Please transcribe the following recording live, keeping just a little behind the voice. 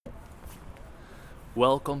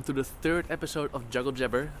Welcome to the third episode of Juggle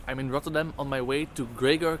Jabber. I'm in Rotterdam on my way to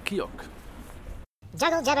Gregor Kiock.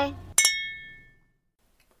 Juggle Jabber.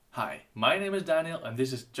 Hi, my name is Daniel and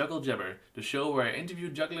this is Juggle Jabber, the show where I interview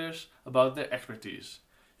jugglers about their expertise.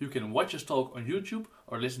 You can watch us talk on YouTube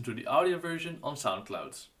or listen to the audio version on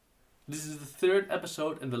SoundCloud. This is the third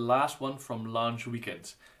episode and the last one from launch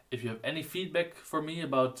weekend. If you have any feedback for me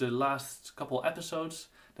about the last couple episodes,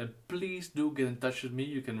 then please do get in touch with me.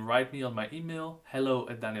 You can write me on my email,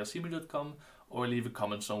 hello@danielsimi.com, or leave a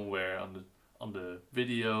comment somewhere on the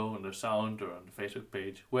video, on the sound, or on the Facebook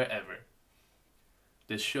page, wherever.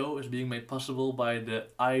 This show is being made possible by the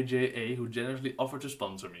IJA, who generously offered to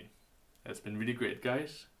sponsor me. That's been really great,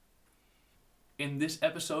 guys. In this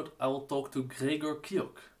episode, I will talk to Gregor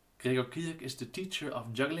Kiock. Gregor Kiock is the teacher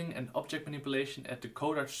of juggling and object manipulation at the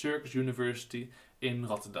Codarts Circus University in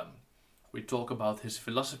Rotterdam. We talk about his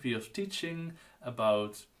philosophy of teaching,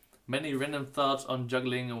 about many random thoughts on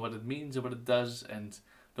juggling and what it means and what it does, and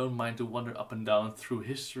don't mind to wander up and down through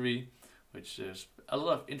history, which there's a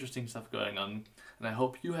lot of interesting stuff going on. And I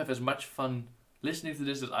hope you have as much fun listening to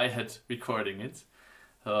this as I had recording it.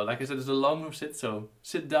 Like I said, it's a long room sit, so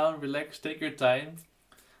sit down, relax, take your time,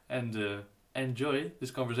 and enjoy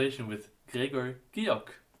this conversation with Gregor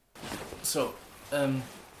Kiock. So,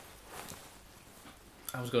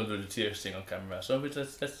 I was going to do the tears thing on camera, so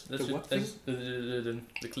let's the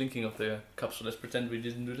clinking of the cup. So let's pretend we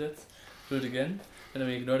didn't do that. Do it again, and then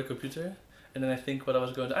we ignore the computer. And then I think what I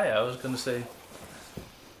was going to I was going to say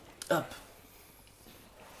up.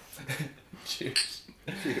 Cheers.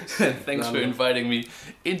 Cheers. Thanks for inviting me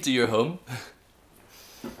into your home.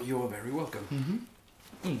 You are very welcome.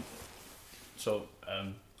 Mm-hmm. So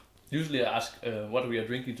usually I ask what we are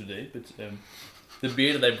drinking today, but the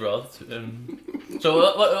beer that I brought.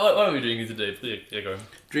 So what are we drinking today, Gregor?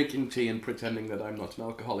 Drinking tea and pretending that I'm not an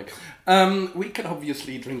alcoholic. We can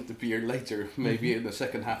obviously drink the beer later, maybe in the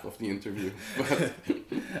second half of the interview. But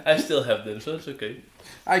I still have them, so it's okay.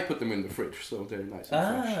 I put them in the fridge, so they're nice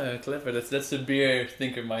and fresh. Clever. That's the beer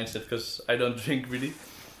thinker mindset, because I don't drink really.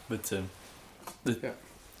 But the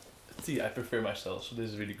tea I prefer myself, so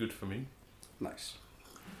this is really good for me. Nice.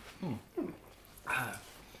 Ah,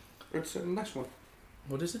 It's a nice one.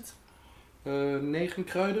 what is it? 9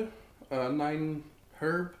 kruiden, 9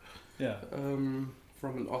 herb, Yeah.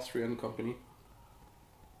 from an Austrian company.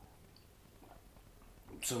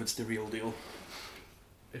 So it's the real deal.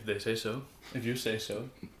 If they say so. If you say so.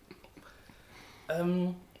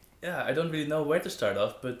 Yeah, I don't really know where to start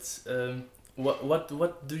off, but what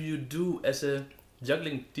do you do as a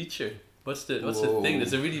juggling teacher? What's the thing?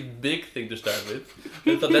 That's a really big thing to start with.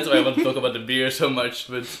 That's why I want to talk about the beer so much.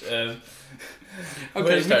 But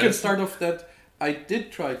okay, we can start off that I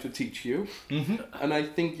did try to teach you, and I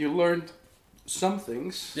think you learned some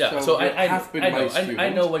things. Yeah, so I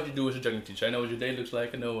know what you do as a juggling teacher. I know what your day looks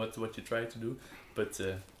like. I know what you try to do, but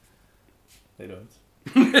they don't.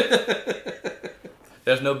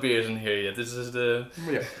 There's no beers in here yet. This is the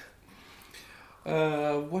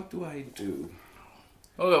what do I do?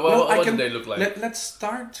 Okay, what do they look like? Let's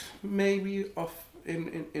start maybe off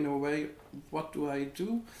in a way. What do I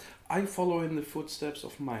do? I follow in the footsteps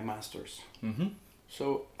of my masters. Mm-hmm.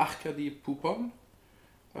 So Arkady Poupon,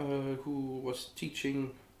 who was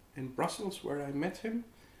teaching in Brussels, where I met him,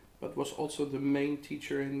 but was also the main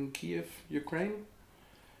teacher in Kiev, Ukraine,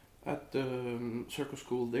 at the circus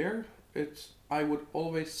school there. I would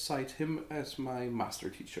always cite him as my master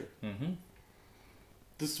teacher. Mm-hmm.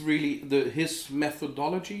 This is really his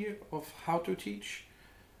methodology of how to teach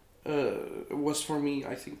was for me,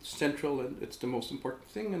 I think, central, and it's the most important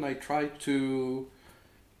thing, and I try to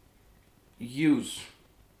use.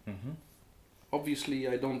 Mm-hmm. Obviously,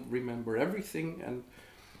 I don't remember everything, and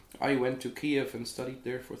I went to Kiev and studied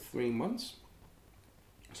there for 3 months,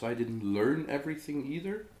 so I didn't learn everything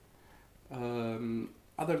either.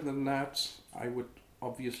 Other than that, I would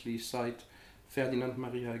obviously cite Ferdinand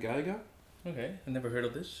Maria Geiger. Okay, I never heard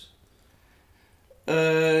of this.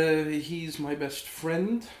 He's my best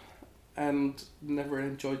friend and never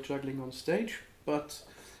enjoyed juggling on stage, but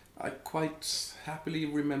I quite happily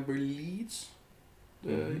remember Leeds,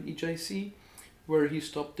 the EJC, where he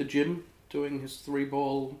stopped the gym doing his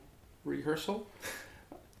 3-ball rehearsal.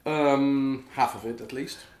 Half of it at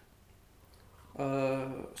least.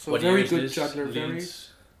 So What very year is good this? juggler, Leeds?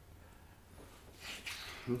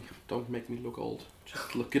 Don't make me look old.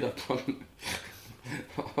 Just look it up on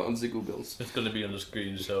Ziggle Bills. It's gonna be on the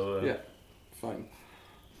screen, so Yeah, fine.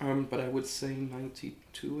 But I would say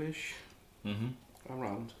 92-ish,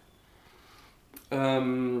 around.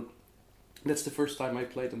 That's the first time I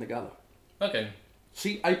played in the gala. Okay.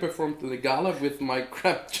 See, I performed in the gala with my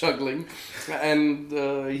crap juggling, and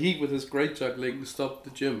he, with his great juggling, stopped the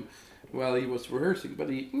gym while he was rehearsing. But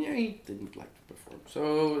he didn't like to perform,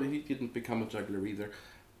 so he didn't become a juggler either.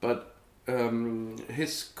 But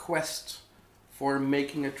his quest for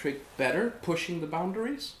making a trick better, pushing the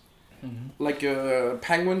boundaries, like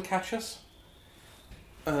penguin catches.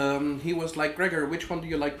 He was like, Gregor, which one do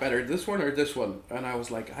you like better, this one or this one? And I was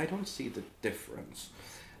like, I don't see the difference.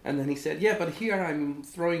 And then he said, yeah, but here I'm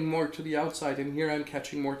throwing more to the outside and here I'm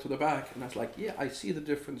catching more to the back. And I was like, yeah, I see the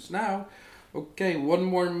difference now. Okay, 1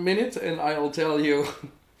 more minute and I'll tell you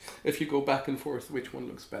if you go back and forth which one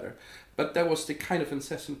looks better. But that was the kind of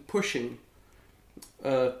incessant pushing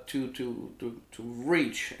to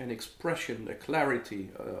reach an expression, a clarity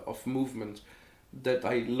of movement that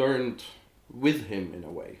I learned with him in a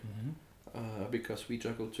way. Because we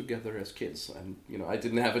juggled together as kids, and I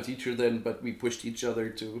didn't have a teacher then, but we pushed each other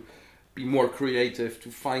to be more creative, to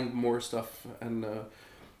find more stuff, and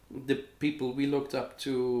the people we looked up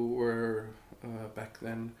to were back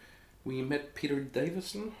then. We met Peter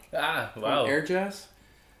Davison. Wow! From Air Jazz.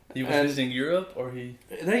 He was visiting Europe, or he?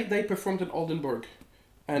 They performed in Oldenburg,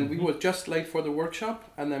 and we were just late for the workshop,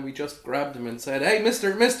 and then we just grabbed him and said, "Hey,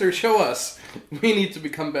 Mister, show us. We need to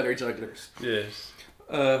become better jugglers." Yes.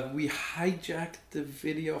 We hijacked the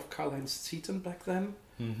video of Karl-Heinz Zieten back then.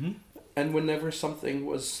 And whenever something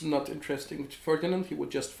was not interesting to Ferdinand, he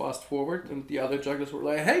would just fast forward, and the other jugglers were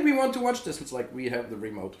like, hey, we want to watch this. It's like, we have the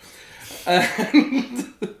remote.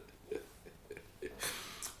 And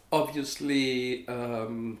obviously,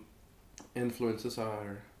 influences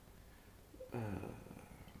are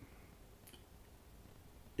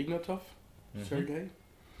Ignatov, Sergei.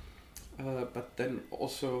 But then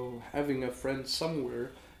also having a friend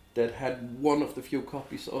somewhere that had one of the few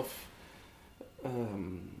copies of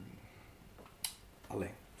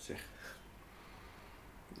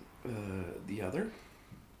the other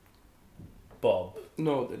Bob.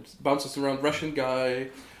 No, that bounces around, Russian guy,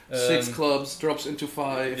 6 clubs, drops into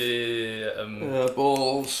 5,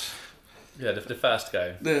 balls. Yeah, the fast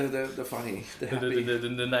guy. The funny, the happy.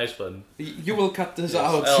 The nice one. You will cut this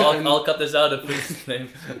out. I'll cut this out and put his name.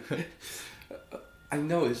 I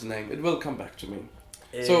know his name. It will come back to me.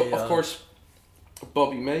 So, of course,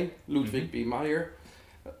 Bobby May, Ludwig B. Meyer,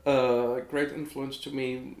 great influence to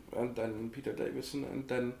me, and then Peter Davison, and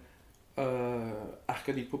then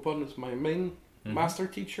Arkady Pupon is my main master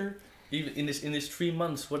teacher. Even in his 3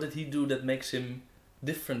 months, what did he do that makes him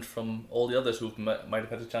different from all the others who might have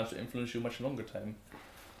had a chance to influence you much longer time?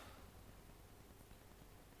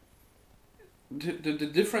 The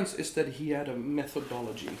difference is that he had a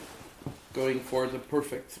methodology going for the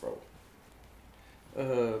perfect throw.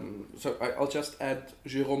 So I'll just add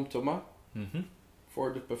Jérôme Thomas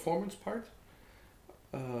for the performance part.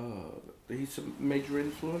 He's a major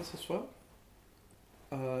influence as well.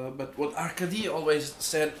 But what Arkady always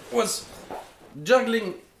said was,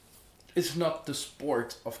 juggling is not the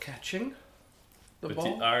sport of catching the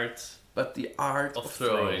ball, but the art of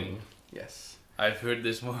throwing. Yes. I've heard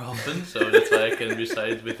this more often, so that's why I can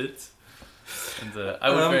reside with it. And I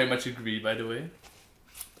would very much agree, by the way.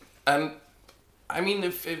 And I mean,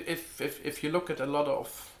 if you look at a lot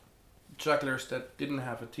of jugglers that didn't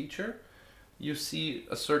have a teacher, you see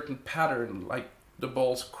a certain pattern, like the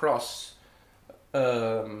balls cross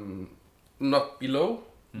not below,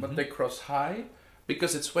 but they cross high,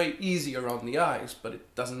 because it's way easier on the eyes, but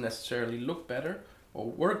it doesn't necessarily look better or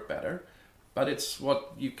work better. But it's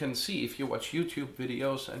what you can see if you watch YouTube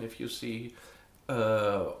videos, and if you see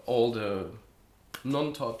all the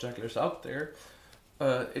non-taught jugglers out there.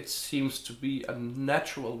 It seems to be a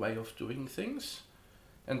natural way of doing things,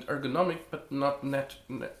 and ergonomic, but not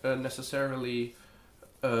necessarily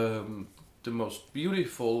the most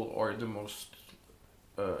beautiful or the most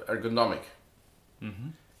ergonomic.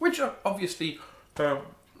 Which are obviously,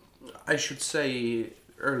 I should say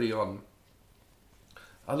early on,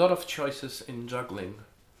 a lot of choices in juggling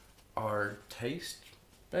are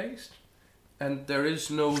taste-based, and there is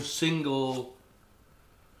no single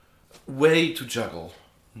way to juggle.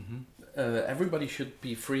 Everybody should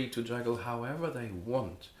be free to juggle however they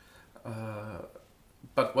want.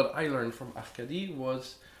 But what I learned from Arkady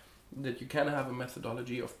was that you can have a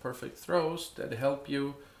methodology of perfect throws that help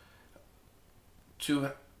you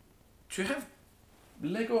to have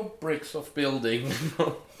Lego bricks of building.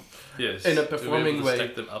 Yes, in a performing way.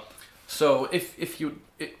 Stack them up. So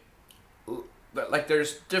like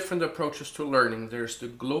there's different approaches to learning. There's the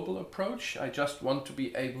global approach. I just want to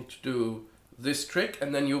be able to do this trick,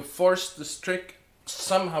 and then you force this trick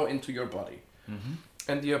somehow into your body.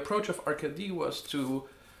 And the approach of Arkady was to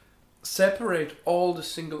separate all the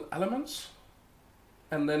single elements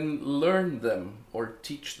and then learn them or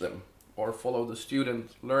teach them or follow the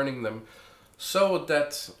student learning them, so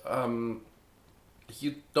that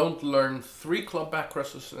you don't learn 3 club back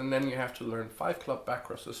crosses and then you have to learn 5 club back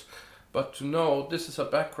crosses, but to know this is a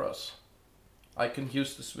back cross. I can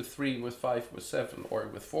use this with 3, with 5, with 7, or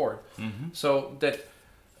with 4. So that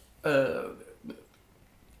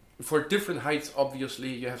for different heights,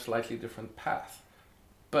 obviously, you have slightly different path.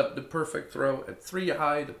 But the perfect throw at 3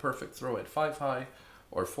 high, the perfect throw at 5 high,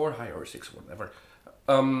 or 4 high, or 6, whatever,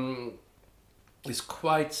 is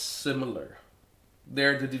quite similar.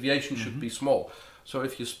 There, the deviation should be small. So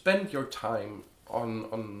if you spend your time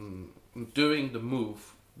on doing the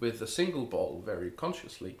move with a single ball very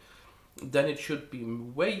consciously, then it should be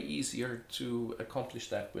way easier to accomplish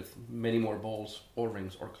that with many more balls or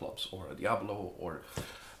rings or clubs or a Diablo or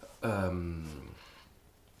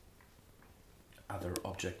other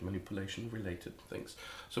object manipulation related things.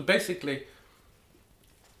 So basically,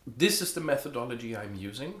 this is the methodology I'm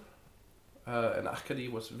using. And Arkady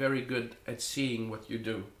was very good at seeing what you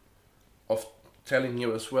do, of telling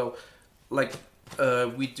you as well. Like,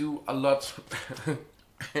 we do a lot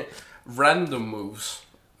random moves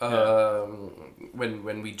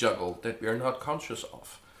when we juggle that we are not conscious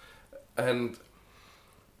of. And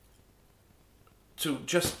to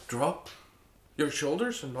just drop your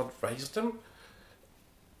shoulders and not raise them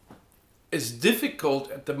is difficult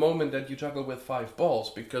at the moment that you juggle with 5 balls,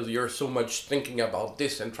 because you're so much thinking about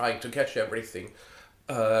this and trying to catch everything.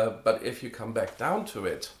 But if you come back down to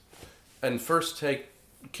it and first take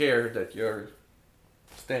care that you're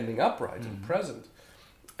standing upright and present,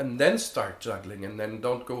 and then start juggling, and then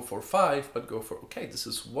don't go for 5, but go for, okay, this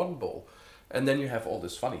is 1 ball. And then you have all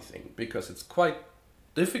this funny thing, because it's quite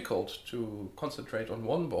difficult to concentrate on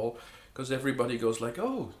 1 ball, because everybody goes like,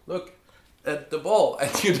 oh, look at the ball,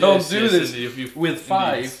 and you don't do this with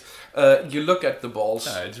 5. You look at the balls.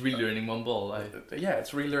 Yeah, it's relearning 1 ball. Yeah, it's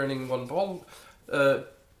relearning 1 ball.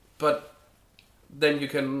 But then you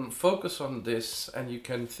can focus on this, and you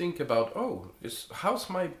can think about, oh, how's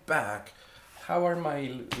my back? How are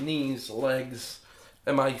my knees, legs?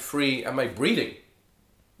 Am I free? Am I breathing?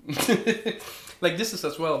 Like, this is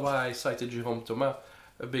as well why I cited Jérôme Thomas,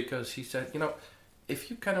 because he said, if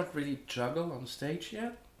you cannot really juggle on stage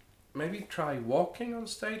yet, maybe try walking on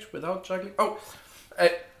stage without juggling. Oh,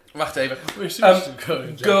 wacht even.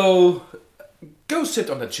 Go sit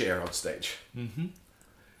on a chair on stage.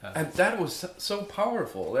 And that was so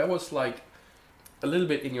powerful. That was like a little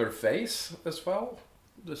bit in your face as well,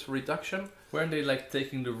 this reduction. Weren't they like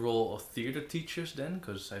taking the role of theater teachers then?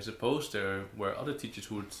 Because I suppose there were other teachers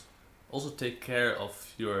who would also take care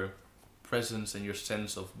of your presence and your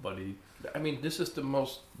sense of body. I mean, this is the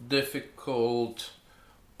most difficult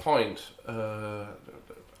point.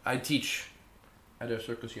 I teach at a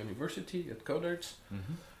circus university at Codarts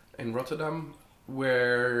in Rotterdam,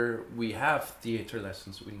 where we have theater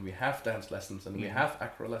lessons, we have dance lessons, and we have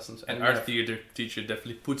acro lessons. And our theater teacher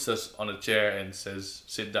definitely puts us on a chair and says,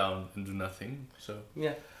 sit down and do nothing. So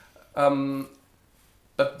yeah.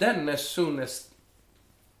 But then as soon as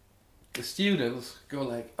the students go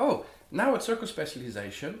like, oh, now it's circus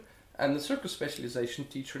specialization, and the circus specialization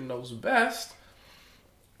teacher knows best,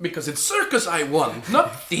 because it's circus I want,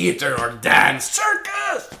 not theater or dance,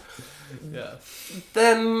 circus! Yeah.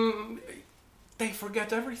 Then they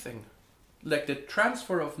forget everything. Like the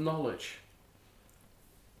transfer of knowledge.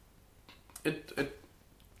 It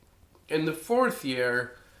in the 4th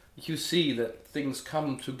year, you see that things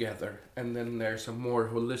come together, and then there's a more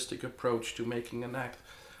holistic approach to making an act.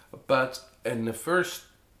 But in the first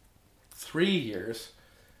 3 years,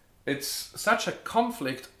 it's such a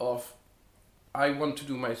conflict of, I want to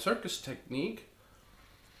do my circus technique,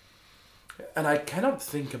 and I cannot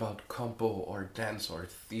think about compo or dance or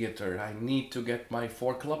theater. I need to get my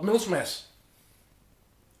 4 club Milsmes.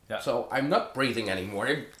 Yeah. So I'm not breathing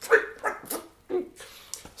anymore.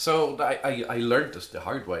 So I learned this the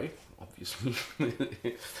hard way, obviously.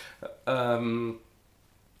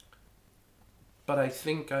 But I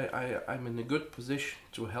think I'm in a good position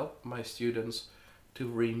to help my students to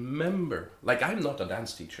remember. Like, I'm not a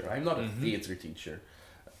dance teacher. I'm not a theater teacher.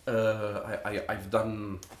 I've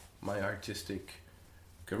done my artistic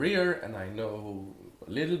career, and I know a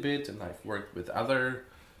little bit, and I've worked with other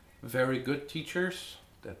very good teachers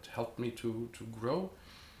that helped me to grow.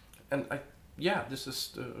 And this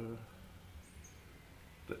is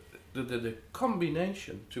the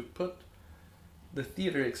combination to put the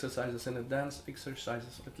theater exercises and the dance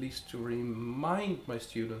exercises, at least to remind my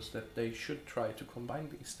students that they should try to combine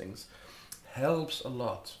these things, helps a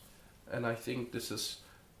lot. And I think this is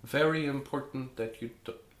very important, that you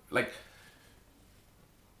like,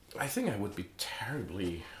 I think I would be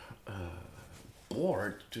terribly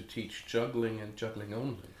bored to teach juggling and juggling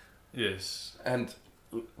only. Yes. And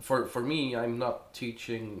for me, I'm not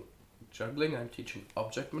teaching juggling, I'm teaching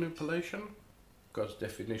object manipulation, because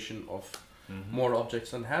definition of more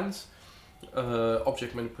objects than hands,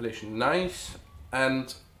 object manipulation nice,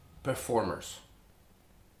 and performers.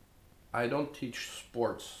 I don't teach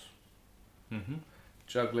sports.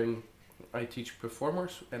 Juggling, I teach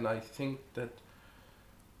performers, and I think that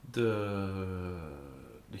the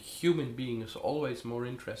human being is always more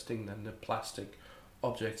interesting than the plastic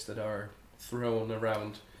objects that are thrown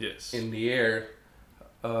around Yes. in the air.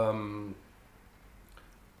 And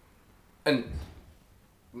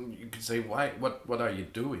you could say, why? What are you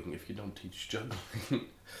doing if you don't teach juggling?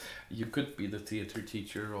 You could be the theater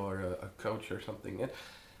teacher or a coach or something.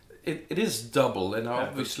 It is double, and I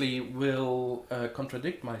obviously will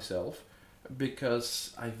contradict myself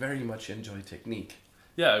because I very much enjoy technique.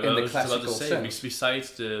 Yeah, in the I was about to classical say, sense.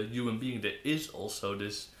 besides the human being, there is also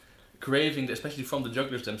this craving, especially from the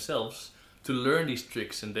jugglers themselves, to learn these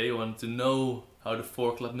tricks, and they want to know how the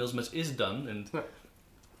 4-club Milsmets is done, and Yeah.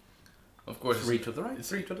 of course, 3 to the right,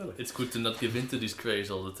 3 to the left. it's good to not give in to these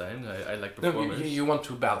craze all the time. I like No, performers. you want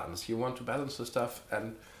to balance. You want to balance the stuff,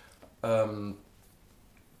 and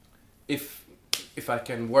if I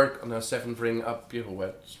can work on a 7th ring up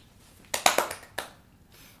pirouette,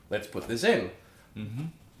 let's put this in.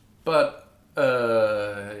 But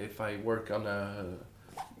if I work on a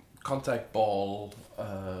contact ball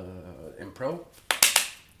impro,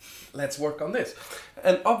 let's work on this.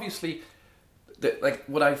 And obviously, like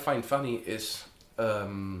what I find funny is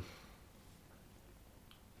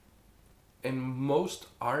in most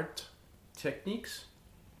art techniques,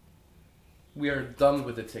 we are done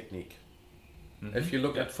with the technique. If you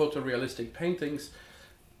look at photorealistic paintings,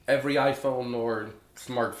 every iPhone or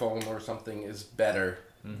smartphone or something is better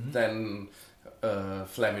than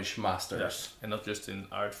Flemish masters. Yes, and not just in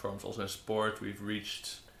art forms, also in sport, we've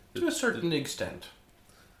reached To a certain extent.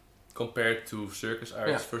 compared to circus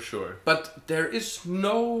arts, Yeah. for sure. But there is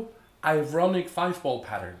no ironic 5-ball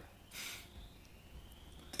pattern.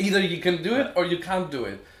 Either you can do it or you can't do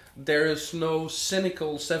it. There is no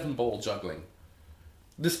cynical 7-ball juggling.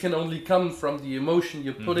 This can only come from the emotion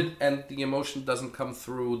you put it, and the emotion doesn't come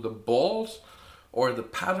through the balls or the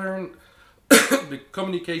pattern. The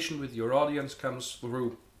communication with your audience comes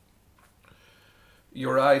through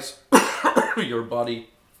your eyes, your body.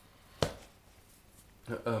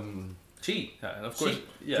 Tea. Yeah, and of course,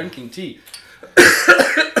 Tea. Drinking tea.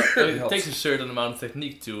 it takes a certain amount of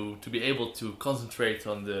technique to be able to concentrate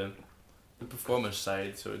on the performance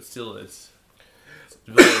side. So it's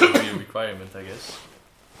very a requirement, I guess.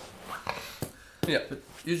 Yeah. But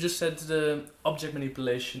you just said the object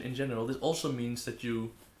manipulation in general. This also means that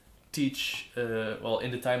you teach. Well,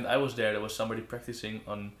 in the time that I was there was somebody practicing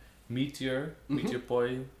on Meteor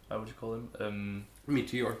Poi. How would you call him?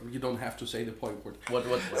 Meteor. You don't have to say the point word. What I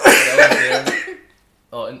was there.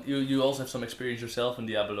 Oh, and you also have some experience yourself in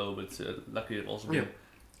Diablo, but luckily you've also been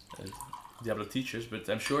Diablo teachers. But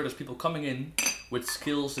I'm sure there's people coming in with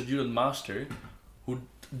skills that you don't master, who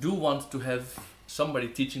do want to have somebody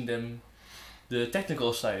teaching them the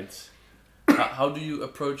technical side. How do you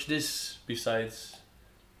approach this besides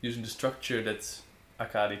using the structure that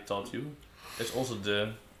Akari taught you? There's also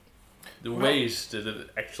the ways, the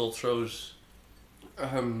actual throws.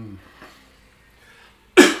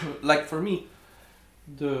 Like for me,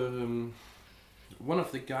 one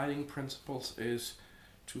of the guiding principles is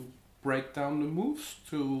to break down the moves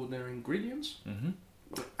to their ingredients,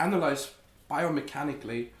 analyze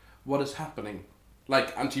biomechanically what is happening.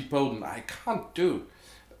 Like antipoden, I can't do,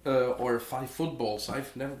 or 5 footballs.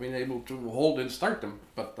 I've never been able to hold and start them,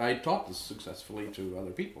 but I taught this successfully to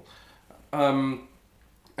other people. And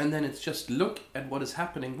then it's just look at what is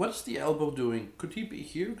happening. What's the elbow doing? Could he be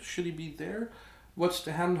here? Should he be there? What's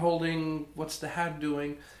the hand holding? What's the head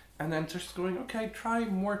doing? And then just going, okay, try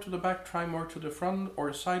more to the back, try more to the front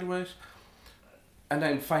or sideways. And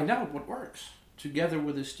then find out what works together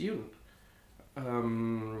with the student.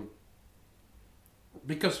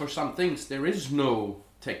 Because for some things there is no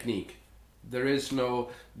technique. There is no,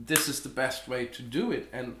 this is the best way to do it.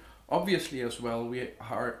 And obviously as well, we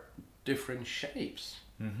are different shapes.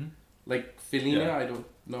 Like Felina, I don't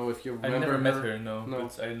know if you remember. I never met her, no.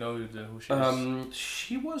 But I know who she is.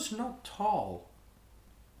 She was not tall.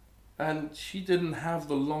 And she didn't have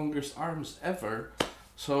the longest arms ever.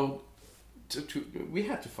 So we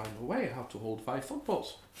had to find a way how to hold 5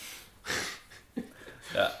 footballs.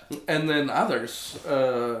 Yeah. And then others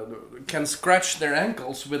can scratch their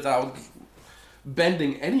ankles without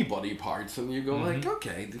bending any body parts, and you go like,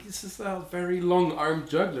 okay, this is a very long-armed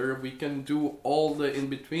juggler. We can do all the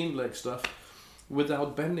in-between leg stuff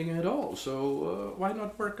without bending at all. So why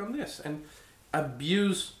not work on this and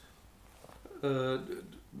abuse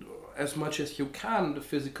as much as you can the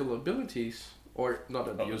physical abilities, or not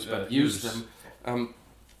abuse, but use them.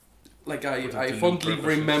 Like I fondly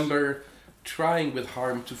remember trying with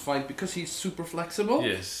Harm to find, because he's super flexible.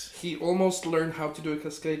 Yes. He almost learned how to do a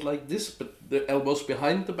cascade like this, but the elbows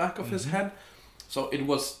behind the back of his head. So it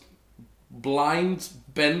was blind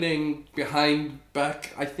bending behind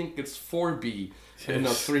back. I think it's 4B and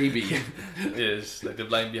not 3B. Yes, like the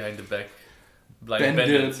blind behind the back.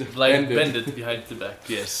 Bended Behind the back,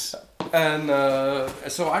 yes. And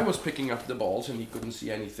so I was picking up the balls and he couldn't see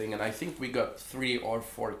anything, and I think we got 3 or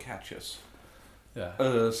 4 catches.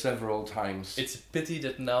 Yeah. Several times. It's a pity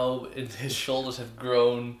that now his shoulders have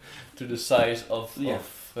grown to the size of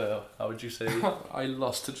how would you say? I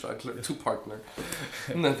lost a juggler to partner.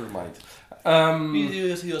 Never mind.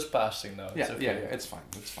 He was passing now. Yeah, it's okay. yeah, it's fine.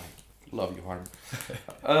 It's fine. Love you, Harm.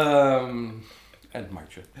 And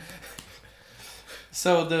Marcia.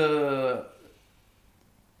 So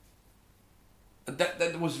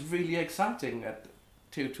that was really exciting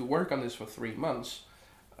to work on this for 3 months.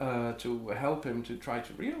 To help him to try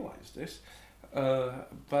to realize this.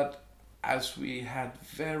 But as we had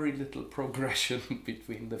very little progression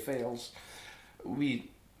between the fails, we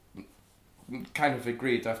kind of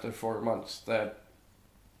agreed after 4 months that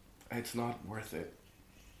it's not worth it.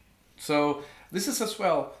 So this is as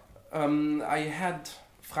well, I had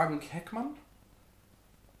Frank Heckman,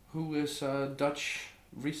 who is a Dutch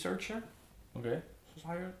researcher. Okay.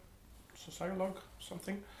 Sociolog,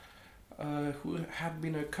 something. Who had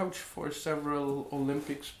been a coach for several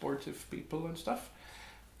Olympic sportive people and stuff.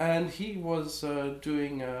 And he was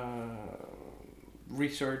doing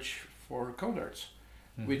research for Conards,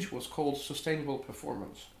 which was called Sustainable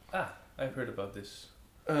Performance. Ah, I've heard about this.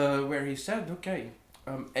 Where he said, okay,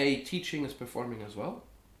 teaching is performing as well.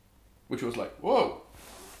 Which was like, whoa,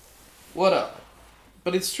 what up?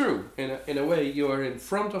 But it's true. In a way, you're in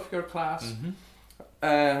front of your class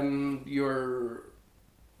and you're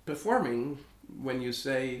performing when you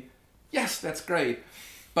say, yes, that's great,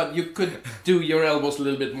 but you could do your elbows a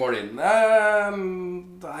little bit more in.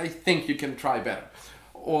 I think you can try better,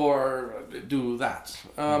 or do that.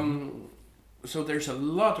 So there's a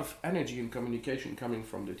lot of energy and communication coming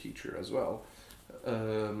from the teacher as well.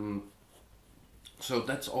 So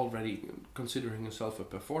that's already, considering yourself a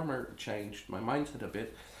performer, changed my mindset a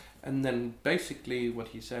bit. And then basically what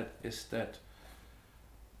he said is that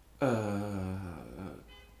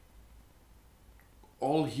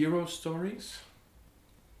all hero stories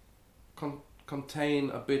contain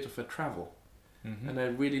a bit of a travel. And I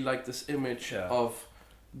really like this image of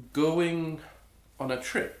going on a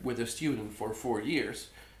trip with a student for 4 years,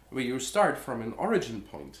 where you start from an origin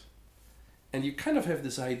point and you kind of have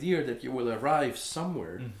this idea that you will arrive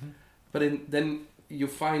somewhere, but then you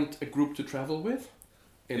find a group to travel with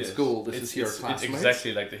in school. This is your classmates. It's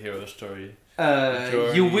exactly like the hero story.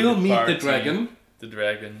 You will meet the dragon. The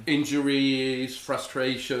dragon. Injuries,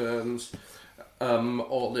 frustrations,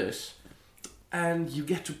 all this. And you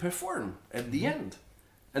get to perform at the end.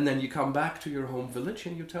 And then you come back to your home village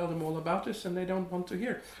and you tell them all about this, and they don't want to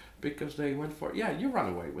hear. Because they went for, you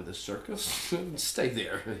run away with a circus. Stay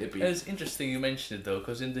there, hippie. It's interesting you mentioned it though,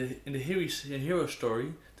 because in the hero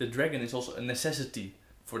story, the dragon is also a necessity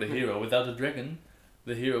for the hero. Without the dragon,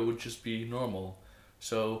 the hero would just be normal.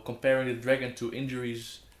 So comparing the dragon to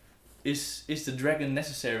injuries, is the dragon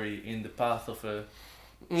necessary in the path of a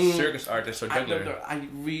circus artist or juggler? I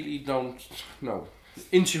really don't know.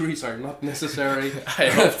 Injuries are not necessary. I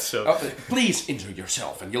hope so. Please injure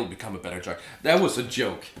yourself and you'll become a better juggler. That was a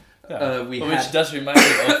joke. Yeah. Which does remind me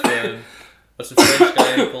of what's the French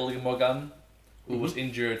guy called Morgan, who was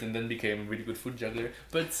injured and then became a really good foot juggler.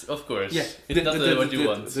 But of course, it's not what you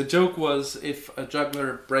want. The joke was, if a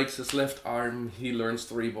juggler breaks his left arm, he learns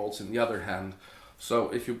 3 balls in the other hand. So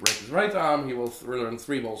if you break his right arm, he will learn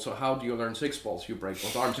 3 balls. So how do you learn 6 balls? You break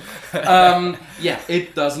both arms.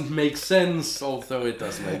 It doesn't make sense, although it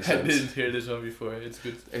does make sense. I didn't hear this one before. It's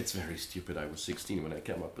good. It's very stupid. I was 16 when I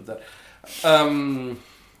came up with that.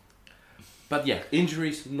 But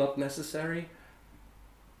injuries not necessary.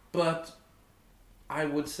 But I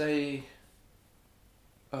would say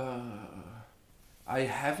I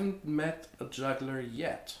haven't met a juggler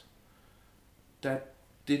yet that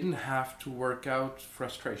didn't have to work out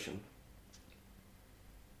frustration.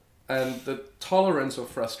 And the tolerance of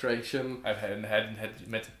frustration... I hadn't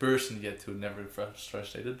met a person yet who never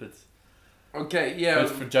frustrated, but... Okay, yeah.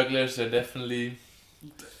 But for jugglers, they're definitely...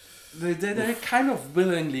 they kind of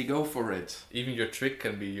willingly go for it. Even your trick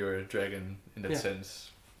can be your dragon in that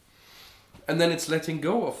sense. And then it's letting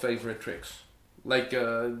go of favorite tricks. Like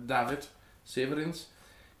David Severins,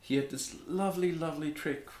 he had this lovely, lovely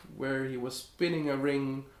trick where he was spinning a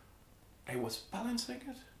ring. He was balancing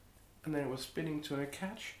it, and then it was spinning to a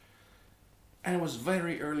catch. And it was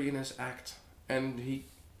very early in his act. And he,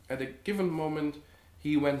 at a given moment,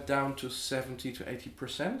 he went down to 70 to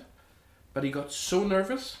 80%. But he got so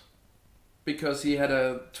nervous because he had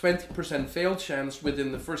a 20% fail chance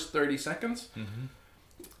within the first 30 seconds. Mm-hmm.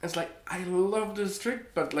 It's like, I love this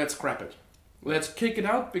trick, but let's scrap it. Let's kick it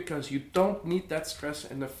out because you don't need that stress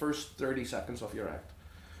in the first 30 seconds of your act.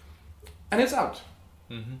 And it's out.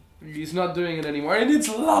 Mm-hmm. He's not doing it anymore, and it's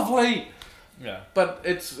lovely. Yeah. But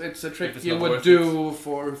it's a trick it's you not would worth do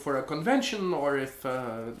for a convention or if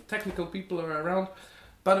technical people are around.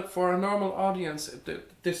 But for a normal audience,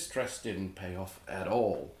 this stress didn't pay off at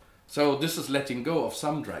all. So this is letting go of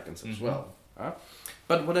some dragons as well.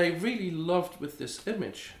 But what I really loved with this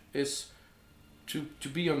image is to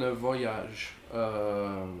be on a voyage,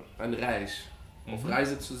 een reis, of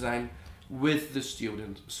reizen te zijn with the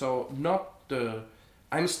student. So not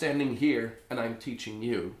I'm standing here and I'm teaching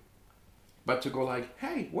you, but to go like,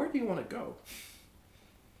 hey, where do you want to go?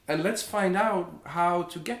 And let's find out how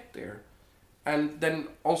to get there. And then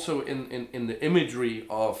also in the imagery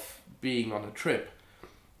of being on a trip,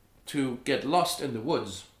 to get lost in the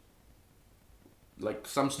woods. Like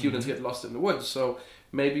some students get lost in the woods, so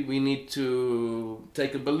maybe we need to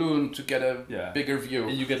take a balloon to get a bigger view.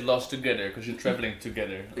 And you get lost together because you're traveling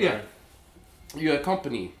together. Yeah. You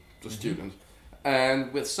accompany the student.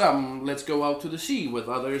 And with some, let's go out to the sea. With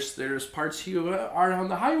others, there's parts you are on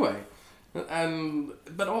the highway. But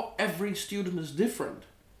every student is different.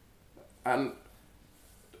 And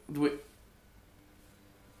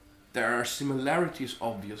there are similarities,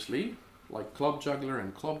 obviously, like club juggler,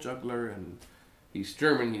 and he's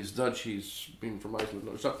German, he's Dutch, he's been from Iceland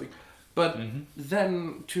or something. But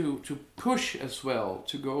then to push as well,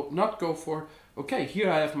 to not go for, okay, here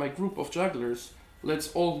I have my group of jugglers,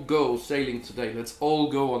 let's all go sailing today, let's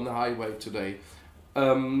all go on the highway today.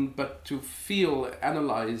 But to feel,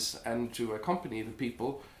 analyze, and to accompany the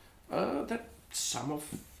people, that some of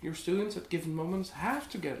your students at given moments have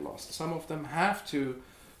to get lost. Some of them have to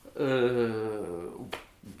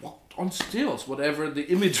walk on stilts, whatever the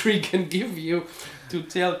imagery can give you to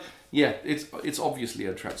tell. Yeah, it's obviously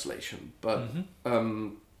a translation, but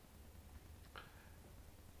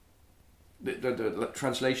the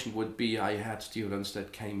translation would be I had students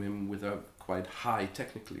that came in with a quite high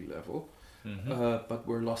technically level, but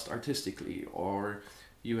were lost artistically, or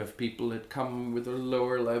you have people that come with a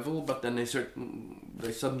lower level, but then they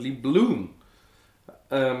suddenly bloom,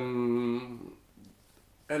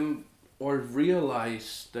 or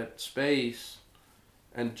realize that space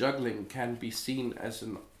and juggling can be seen as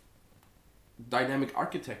an dynamic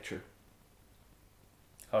architecture.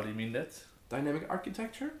 How do you mean that? Dynamic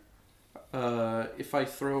architecture? If I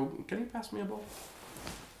throw... Can you pass me a ball?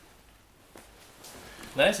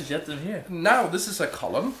 Nice that you have them here. Now this is a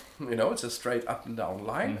column, it's a straight up and down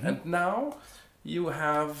line, and now you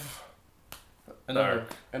have an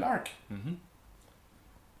arc. An arc.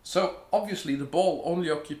 So obviously the ball only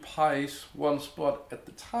occupies one spot at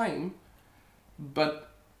the time, but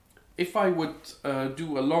if I would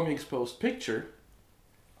do a long exposed picture,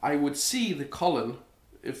 I would see the column.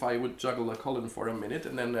 If I would juggle a column for a minute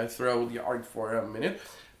and then I throw the arc for a minute,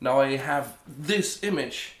 now I have this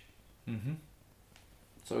image.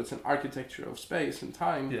 So it's an architecture of space and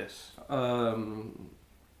time. Yes.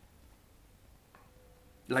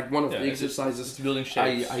 Like one of the exercises it's building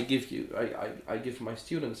shapes. I give my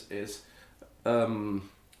students is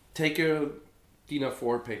take a DIN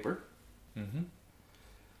A4 paper.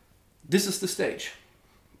 This is the stage.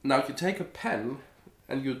 Now you take a pen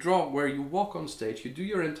and you draw where you walk on stage. You do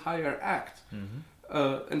your entire act,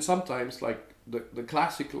 and sometimes like the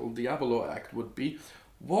classical Diabolo act would be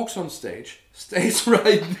walks on stage, stays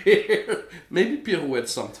right there, maybe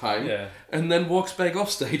pirouettes sometime, and then walks back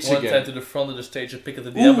off stage One again. time to the front of the stage and pick up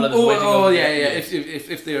the Diablo and waiting on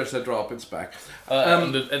If there's a drop, it's back.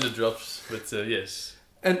 And the drops, but yes.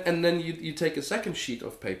 And then you take a second sheet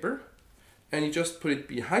of paper, and you just put it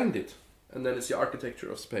behind it, and then it's the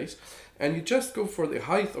architecture of space, and you just go for the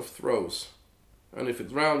height of throws, and if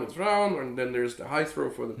it's round, and then there's the high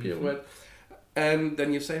throw for the pirouette, and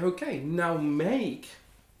then you say, okay, now make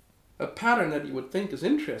a pattern that you would think is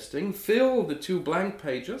interesting, fill the two blank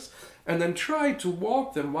pages, and then try to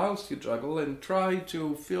walk them whilst you juggle, and try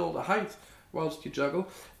to fill the height whilst you juggle,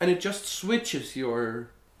 and it just switches your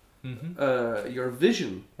your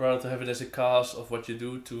vision. Rather to have it as a cast of what you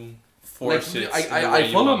do to force Like, it.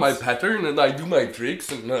 I follow my pattern and I do my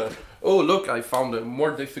tricks and oh look, I found a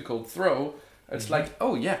more difficult throw. It's like,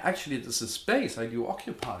 oh yeah, actually this is space. I do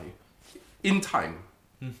occupy in time,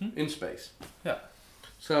 in space. Yeah.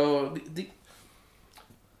 So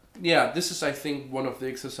yeah, this is I think one of the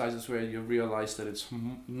exercises where you realize that it's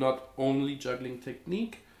not only juggling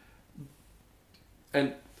technique,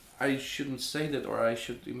 and I shouldn't say that, or I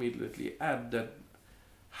should immediately add that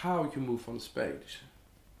how you move on stage.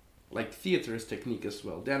 Like theater is technique as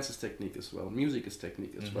well, dance is technique as well, music is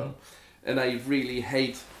technique as well. And I really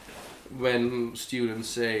hate when students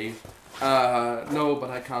say, no,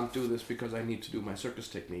 but I can't do this because I need to do my circus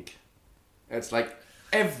technique. It's like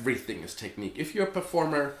everything is technique. If you're a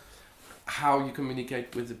performer, how you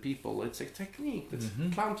communicate with the people, it's a technique. It's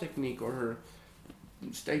clown technique or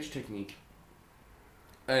stage technique.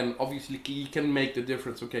 And obviously you can make the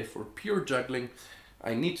difference, okay, for pure juggling,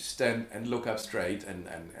 I need to stand and look up straight and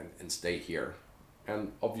stay here.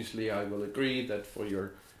 And obviously I will agree that for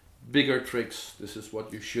your bigger tricks, this is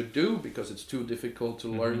what you should do because it's too difficult to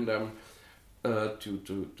learn them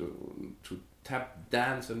to tap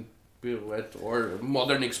dance and pirouette or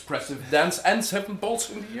modern expressive dance and 7 balls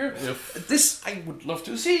in the air. This I would love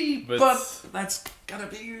to see, but that's gonna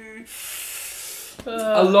be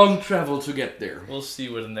a long travel to get there. We'll see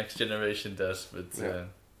what the next generation does, but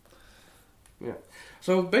yeah.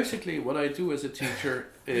 So basically what I do as a teacher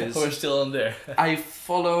is we're still on there. I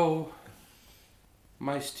follow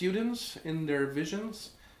my students in their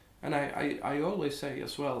visions, and I always say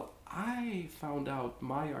as well, I found out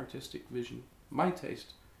my artistic vision, my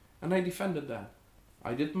taste, and I defended that.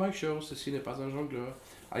 I did my shows, The Ciné Pas un Jongleur.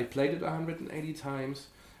 I played it 180 times.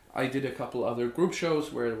 I did a couple other group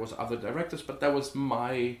shows where there was other directors, but that was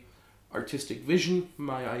my artistic vision,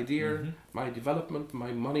 my idea, my development,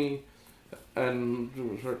 my money, and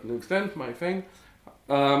to a certain extent my thing.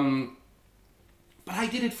 But I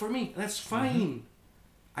did it for me. That's fine.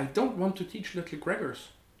 I don't want to teach little Gregors.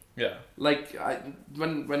 Yeah. Like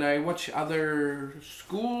when I watch other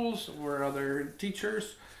schools or other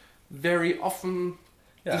teachers, very often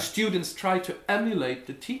the students try to emulate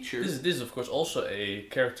the teachers. This is of course also a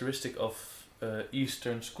characteristic of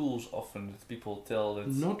Eastern schools. Often that people tell that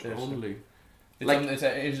Not only.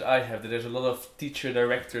 I have that there's a lot of teacher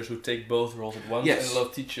directors who take both roles at once, and a lot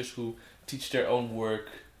of teachers who teach their own work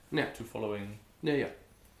to following. Yeah.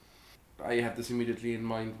 I have this immediately in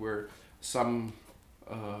mind where some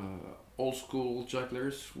old school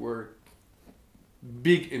jugglers were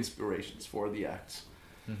big inspirations for the acts.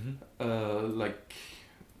 Like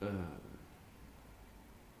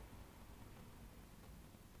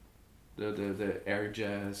the air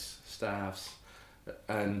jazz staffs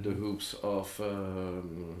and the hoops of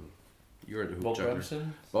you're the hoop juggler,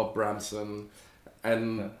 Bob Bramson,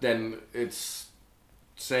 and then it's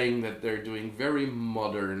saying that they're doing very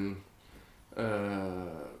modern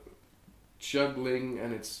juggling,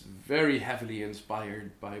 and it's very heavily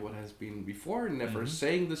inspired by what has been before, never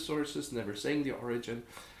saying the sources, never saying the origin.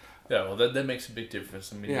 Yeah, well, that makes a big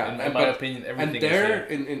difference. I mean, in my opinion, everything and there,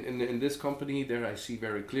 is in this company, there I see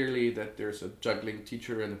very clearly that there's a juggling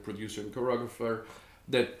teacher and a producer and choreographer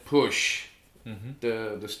that push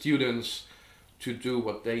the students to do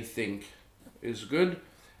what they think is good,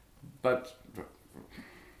 but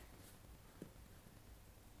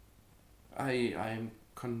I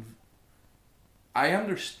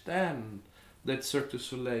understand that Cirque du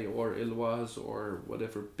Soleil or Eloise or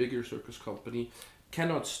whatever bigger circus company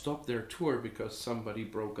cannot stop their tour because somebody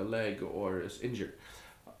broke a leg or is injured.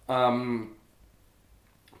 But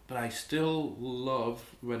I still love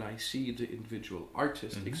when I see the individual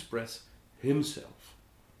artist express himself.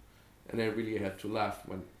 And I really had to laugh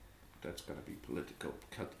when that's gonna be political,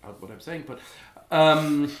 cut out what I'm saying, but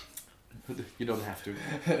you don't have to.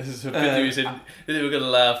 This is a pity we said we're gonna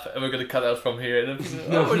laugh and we're gonna cut out from here and then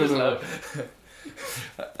no.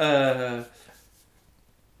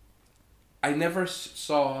 I never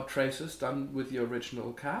saw Traces done with the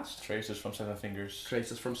original cast. Traces from Seven Fingers.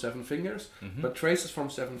 Traces from Seven Fingers. But Traces from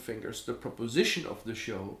Seven Fingers, the proposition of the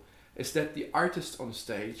show is that the artists on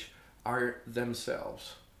stage are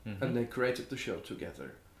themselves. And they created the show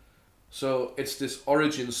together. So it's this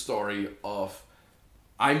origin story of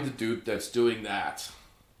I'm the dude that's doing that.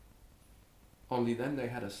 Only then they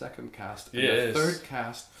had a second cast and a third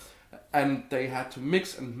cast, and they had to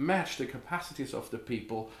mix and match the capacities of the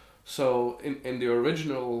people. So in the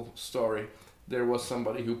original story, there was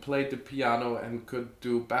somebody who played the piano and could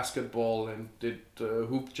do basketball and did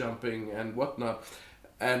hoop jumping and whatnot.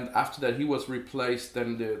 And after that he was replaced,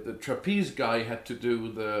 then the trapeze guy had to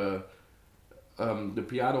do the the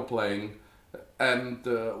piano playing, and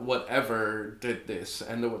whatever did this,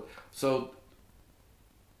 and so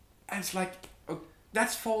it's like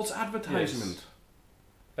that's false advertisement. Yes.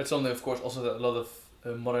 That's something, of course, also that a lot of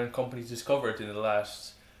modern companies discovered in the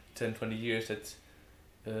last 10-20 years, that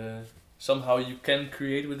somehow you can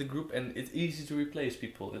create with a group and it's easy to replace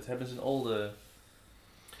people. It happens in all the...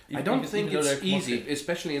 I don't think it's easy,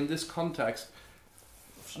 especially in this context.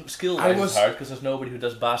 Skill-wise it's hard, because there's nobody who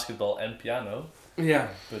does basketball and piano. Yeah.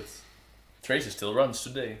 But Tracy still runs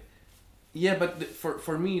today. Yeah, but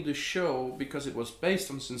for me, the show, because it was based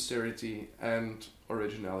on sincerity and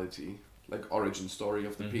originality, like origin story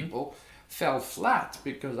of the people, fell flat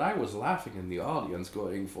because I was laughing in the audience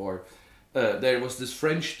going for... there was this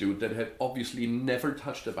French dude that had obviously never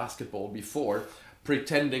touched a basketball before,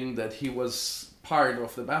 pretending that he was part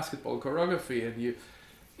of the basketball choreography, and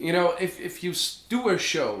you know, if you do a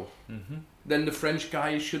show, then the French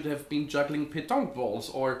guy should have been juggling pétanque balls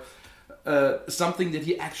or something that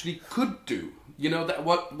he actually could do. You know, that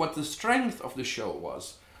what the strength of the show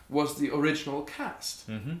was the original cast.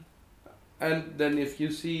 And then if you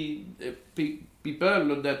see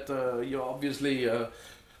people that you obviously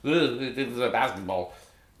it's a basketball.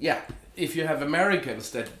 Yeah, if you have Americans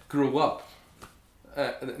that grew up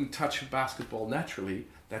and touch basketball naturally,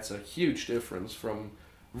 that's a huge difference from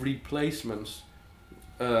replacements.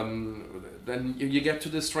 Then you get to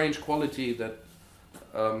this strange quality that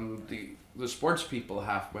the sports people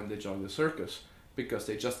have when they join the circus, because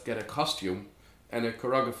they just get a costume and a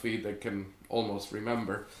choreography they can almost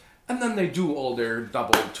remember, and then they do all their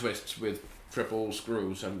double twists with triple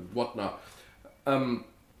screws and whatnot.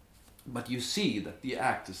 But you see that the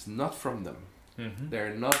act is not from them.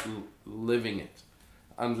 They're not living it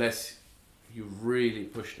unless you really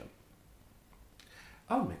push them.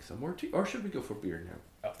 I'll make some more tea. Or should we go for beer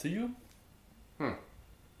now? Up to you.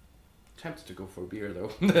 Tempted to go for beer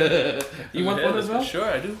though. You want one as well? Sure,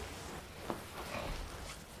 I do.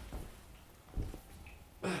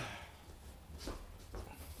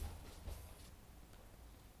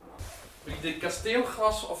 De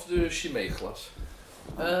kasteelglas of de Chimay-glas?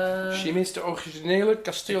 Chimay is de originele,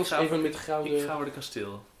 kasteel is even met gouden... Ik ga voor de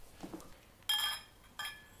kasteel.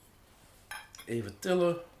 Even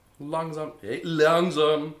tillen. Langzaam. Heel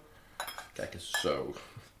langzaam. Kijk eens zo.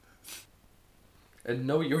 And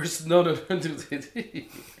no, yours is not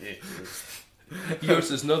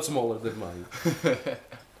yours is not smaller than mine.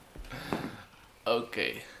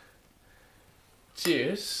 Okay.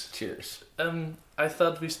 Cheers. Cheers. I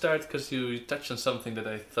thought we start, because you touched on something that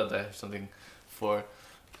I thought I have something for.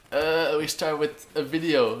 We start with a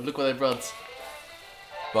video. Look what I brought.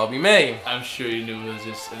 Bobby May. I'm sure you knew who this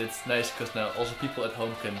is, and it's nice because now also people at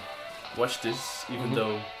home can watch this, even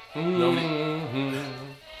though normally...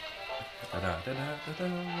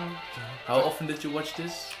 How often did you watch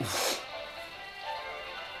this?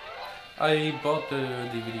 I bought the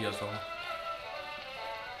DVD as well.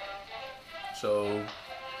 So...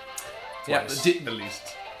 twice, at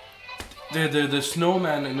least. The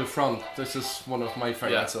snowman in the front, this is one of my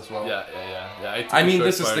favorites as well. Yeah. I mean,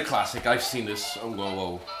 this is the classic. I've seen this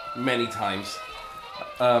many times.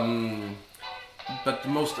 But the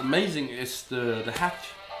most amazing is the hat,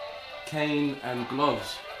 cane and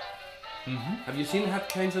gloves. Have you seen hat,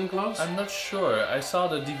 canes and gloves? I'm not sure. I saw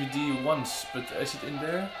the DVD once, but is it in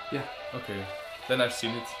there? Yeah. Okay. Then I've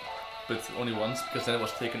seen it, but only once, because then it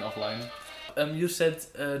was taken offline. You said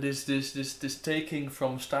this taking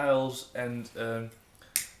from styles and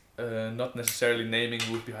not necessarily naming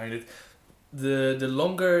who's behind it. The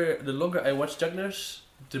longer I watch jugglers,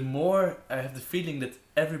 the more I have the feeling that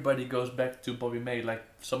everybody goes back to Bobby May. Like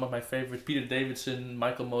some of my favorites, Peter Davidson,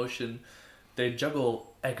 Michael Motion, they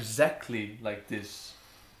juggle exactly like this.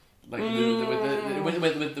 Like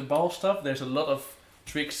with the ball stuff, there's a lot of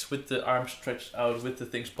tricks with the arms stretched out, with the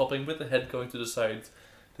things popping, with the head going to the side.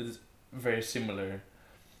 That is very similar.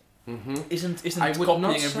 Isn't I would copying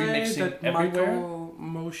not and say remixing that everywhere? Michael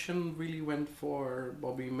Motion really went for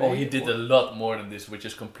Bobby May. Oh, he did a lot more than this, which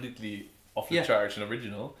is completely off the charts and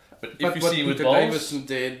original. But if you what see Peter with balls, Davison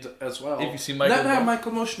did as well. if you see Michael,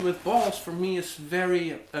 Michael Motion with balls for me is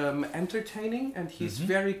very entertaining, and he's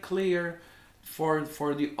very clear for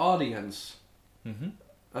the audience.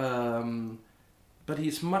 But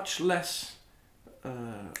he's much less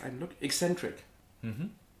eccentric.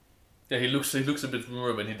 Yeah, he looks a bit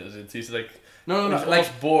more when he does it. He's like No, he's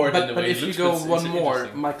like bored in the but way if he you looks. go but one it's more,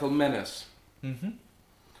 interesting. Michael Menace.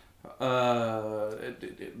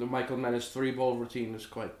 The Michael Menace 3-ball routine is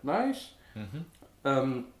quite nice,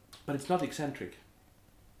 but it's not eccentric.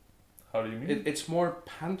 How do you mean? It's more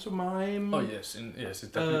pantomime. Oh yes, it's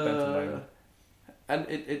definitely pantomime. And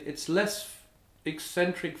it's less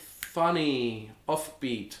eccentric, funny,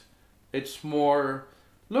 offbeat. It's more,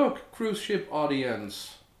 look, cruise ship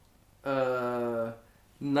audience,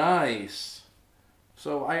 nice.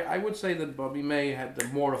 So I would say that Bobby May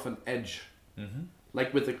had more of an edge. Mm-hmm.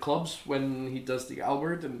 Like with the clubs when he does the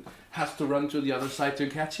Albert and has to run to the other side to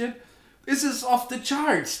catch it. This is off the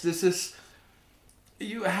charts. This is...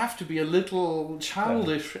 You have to be a little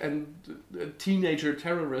childish and a teenager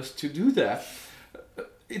terrorist to do that.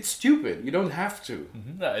 It's stupid. You don't have to.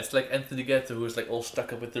 Mm-hmm. Yeah, it's like Anthony Gatto, who's like all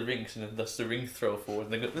stuck up with the rings and then does the ring throw forward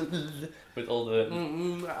and then go with all the...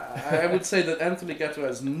 I would say that Anthony Gatto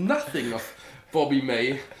has nothing of Bobby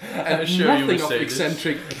May and Sure you would nothing of say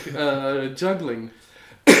eccentric juggling.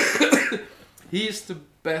 He's the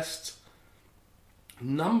best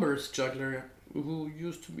numbers juggler who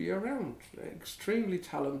used to be around. Extremely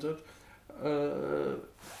talented.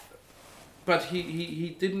 But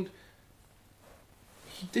he didn't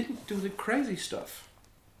do the crazy stuff.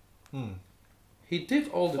 He did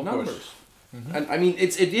all the Of numbers. course. Mm-hmm. And I mean,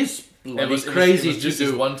 it is bloody it crazy was just to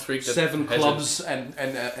this do one trick that 7 has clubs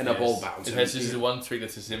and a ball bounce. It has just one trick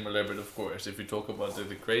that's similar, but of course, if you talk about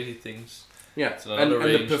the crazy things, Yeah, it's and another the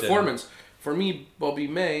range performance. For me, Bobby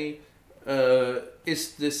May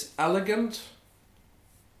is this elegant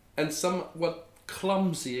and somewhat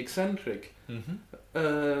clumsy eccentric.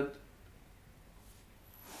 Mm-hmm.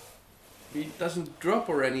 He doesn't drop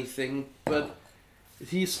or anything, but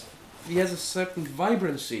he has a certain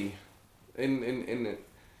vibrancy in it.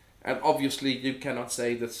 And obviously you cannot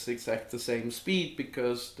say that's exact the same speed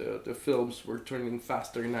because the films were turning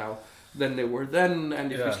faster now than they were then,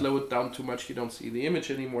 and if you slow it down too much you don't see the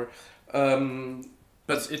image anymore.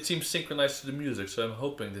 But it seems synchronized to the music, so I'm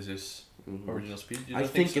hoping this is original speed. You I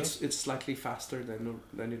don't think so? it's slightly faster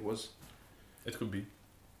than it was. It could be.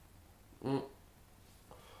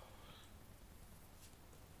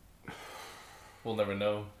 We'll never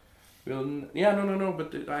know. Well, no.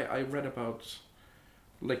 But I read about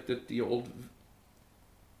like the old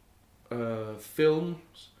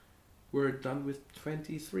films were done with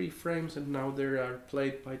 23 frames and now they are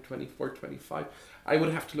played by 24, 25. I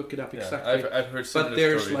would have to look it up exactly. I've heard similar but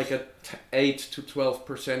there's stories. like a 8 to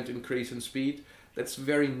 12% increase in speed. That's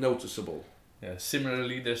very noticeable. Yeah.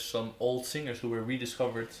 Similarly, there's some old singers who were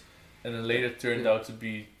rediscovered, and then later turned out to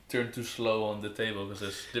be turned too slow on the table because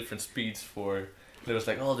there's different speeds for. There was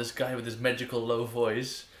like, oh, this guy with this magical low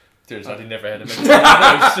voice. Turns out he never had a magical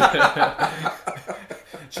voice.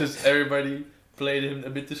 Just everybody played him a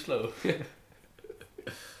bit too slow.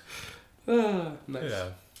 Nice. Yeah.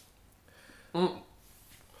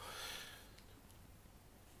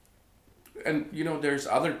 And you know, there's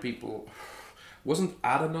other people. Wasn't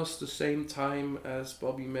Adanos the same time as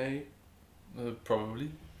Bobby May? Probably,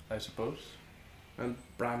 I suppose. And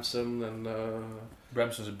Bramson and...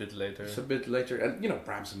 Bramson's a bit later. It's a bit later. And you know,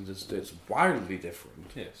 Bramson is wildly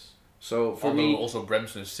different. Yes. So for Although me... also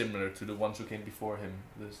Bramson is similar to the ones who came before him.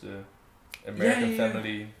 There's the American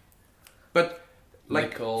Family. But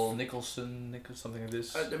like... Nicholson, something like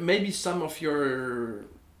this. Maybe some of your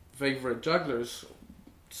favorite jugglers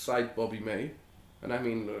cite Bobby May. And I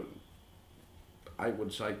mean... I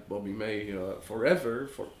would cite Bobby May forever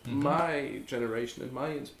for my generation and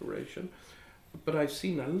my inspiration. But I've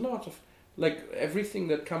seen a lot of, like, everything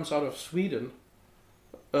that comes out of Sweden,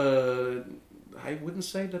 I wouldn't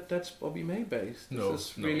say that that's Bobby May based. This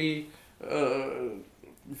is really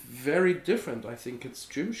very different. I think it's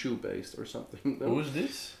Jimshu based or something. No? Who is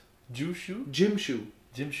this? Jimshu? Jimshu.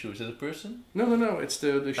 Jimshu, is it a person? No, it's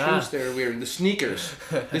the shoes they're wearing, the sneakers.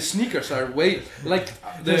 The sneakers are way, like,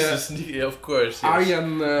 Yeah, of course, yes.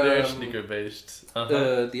 Arjan... They're sneaker based.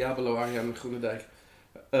 Diablo, Arjan Groenendijk.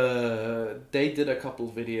 They did a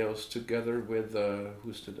couple videos together with,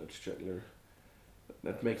 who's the Dutch juggler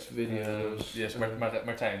that makes videos? Yes,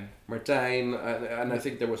 Martijn. Martijn, and I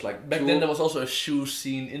think there was like... Back then there was also a shoe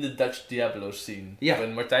scene in the Dutch Diablo scene. Yeah.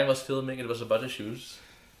 When Martijn was filming, it was about the shoes.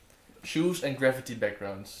 Shoes and graffiti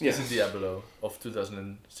backgrounds. Yes. This is Diablo of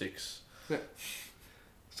 2006. Yeah.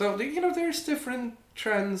 So, you know, there's different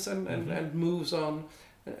trends and moves on.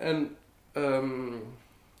 And... So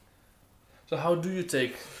how do you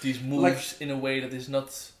take these moves in a way that is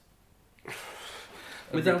not a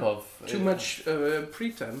without rip-off? too much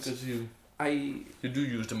pretense? Because you do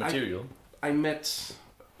use the material. I met...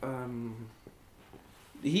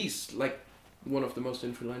 he's like one of the most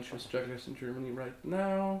influential jugglers in Germany right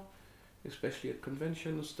now. Especially at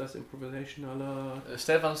conventions, does improvisation a lot.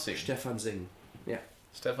 Stefan Singh. Stefan Singh, yeah.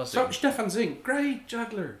 Stefan Singh. So, Stefan Singh, great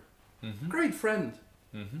juggler, great friend.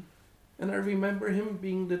 And I remember him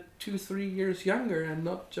being the 2-3 years younger and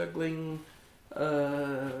not juggling,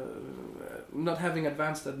 not having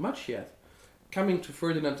advanced that much yet. coming to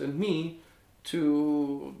Ferdinand and me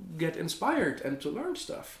to get inspired and to learn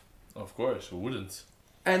stuff. Of course, who wouldn't?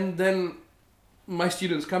 And then my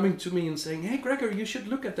students coming to me and saying, "Hey Gregor, you should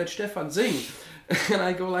look at that Stefan sing." And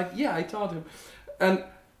I go like, "Yeah, I taught him." And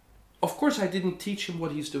of course I didn't teach him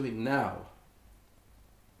what he's doing now.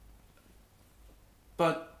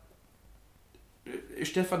 But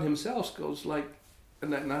Stefan himself goes like,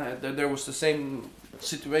 and then there was the same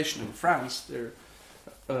situation in France.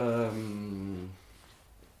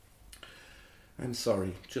 I'm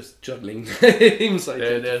sorry, just juggling names. I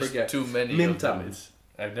tend to There's forget. too many Mintam. of them.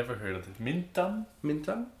 I've never heard of it. Mintam?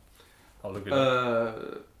 Mintam? I'll look it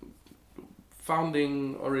up.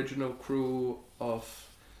 Founding original crew of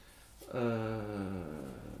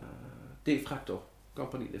De Fracto,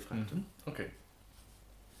 Company De Fracto. Okay.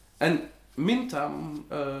 And Mintam,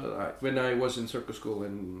 when I was in circus school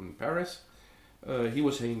in Paris, he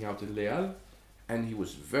was hanging out in Leal, and he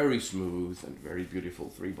was very smooth and very beautiful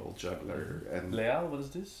three-ball juggler. And Leal, what is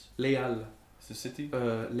this? Leal, It's the city?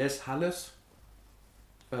 Les Halles,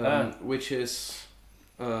 which is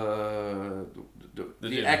the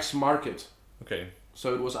ex-market. Okay.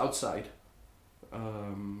 So it was outside.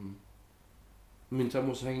 Mintam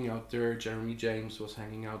was hanging out there. Jeremy James was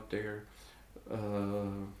hanging out there.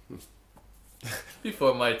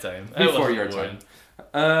 Before my time. Before your time.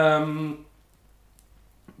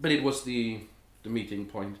 But it was the meeting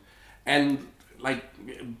point. And like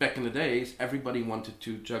back in the days, everybody wanted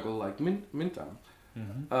to juggle like Mintam.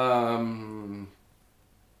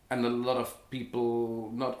 And a lot of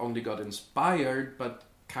people not only got inspired, but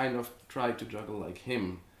kind of tried to juggle like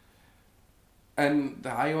him. And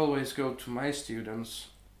I always go to my students,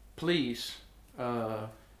 please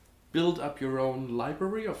build up your own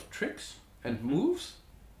library of tricks and moves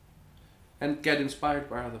and get inspired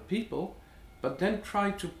by other people, but then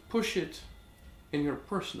try to push it in your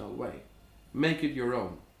personal way. Make it your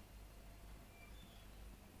own.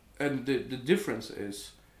 And the difference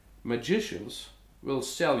is magicians will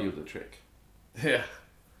sell you the trick. Yeah.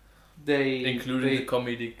 Including the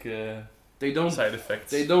comedic they don't side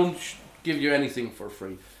effects. They don't give you anything for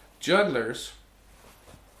free. Jugglers,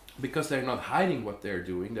 because they're not hiding what they're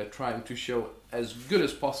doing, they're trying to show as good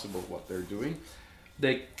as possible what they're doing.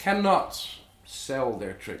 They cannot sell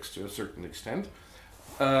their tricks to a certain extent.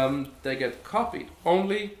 They get copied.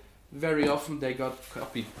 Only very often they got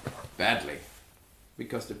copied badly,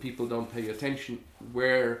 because the people don't pay attention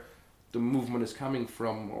where the movement is coming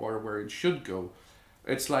from or where it should go.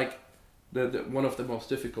 It's like one of the most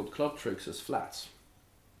difficult club tricks is flats.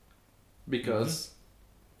 Because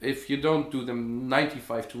if you don't do them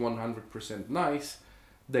 95 to 100% nice,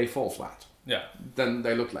 they fall flat. Yeah. Then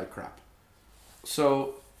they look like crap.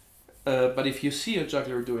 So, but if you see a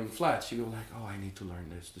juggler doing flats, you go like, oh, I need to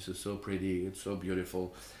learn this. This is so pretty. It's so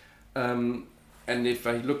beautiful. And if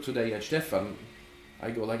I look today at Stefan,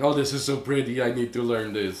 I go like, oh, this is so pretty. I need to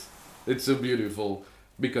learn this. It's so beautiful,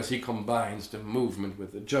 because he combines the movement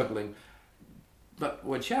with the juggling. But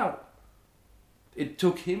watch out. It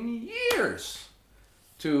took him years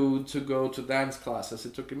to go to dance classes.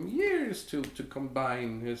 It took him years to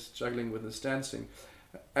combine his juggling with his dancing.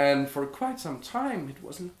 And for quite some time, it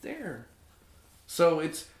wasn't there. So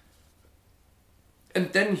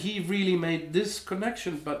and then he really made this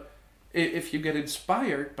connection. But if you get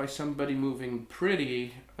inspired by somebody moving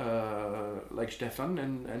pretty like Stefan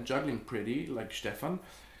and juggling pretty like Stefan,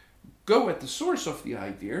 go at the source of the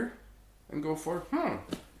idea and go for,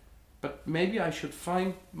 but maybe I should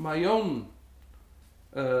find my own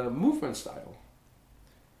movement style.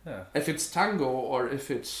 Yeah. If it's tango or if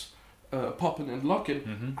it's popping and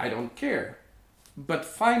locking, I don't care. But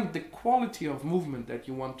find the quality of movement that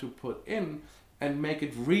you want to put in and make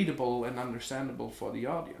it readable and understandable for the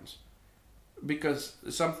audience. Because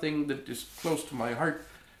something that is close to my heart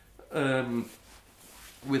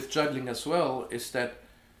with juggling as well is that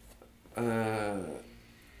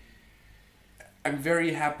I'm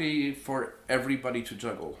very happy for everybody to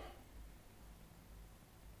juggle.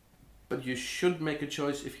 But you should make a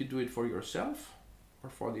choice if you do it for yourself or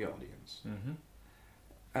for the audience.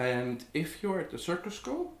 And if you're at the circus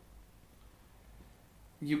school,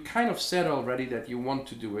 you kind of said already that you want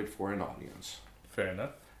to do it for an audience. Fair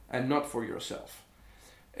enough. And not for yourself.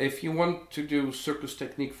 If you want to do circus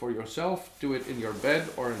technique for yourself, do it in your bed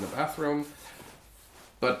or in the bathroom,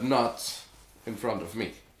 but not in front of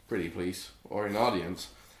me, pretty please, or an audience,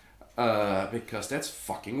 because that's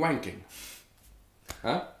fucking wanking.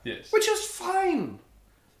 Huh? Yes. Which is fine,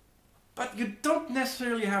 but you don't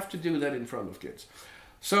necessarily have to do that in front of kids.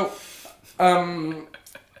 So,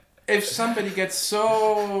 if somebody gets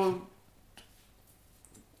so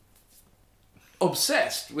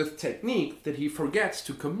obsessed with technique that he forgets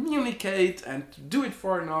to communicate and to do it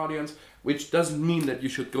for an audience, which doesn't mean that you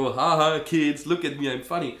should go, haha, kids, look at me, I'm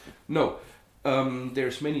funny. No,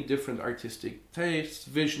 there's many different artistic tastes,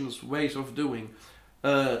 visions, ways of doing.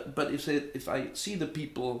 But if I see the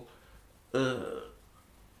people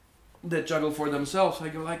that juggle for themselves, I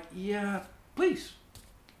go like, yeah, please,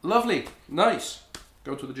 lovely, nice,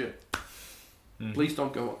 go to the gym. Please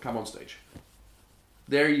don't come on stage.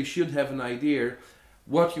 There you should have an idea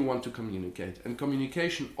what you want to communicate. And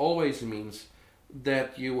communication always means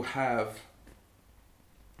that you have,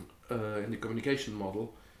 in the communication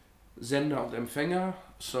model, Sender und Empfänger,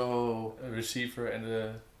 so... A receiver and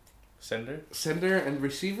a sender? Sender and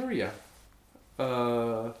receiver, yeah.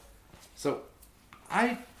 So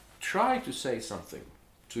I try to say something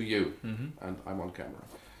to you, and I'm on camera,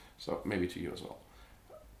 so maybe to you as well.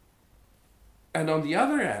 And on the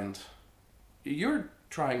other end, you're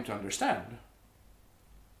trying to understand.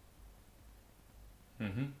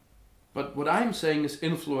 But what I'm saying is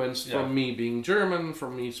influenced from me being German,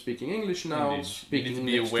 from me speaking English now, Indeed. speaking you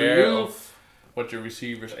need to next be aware to you. of what your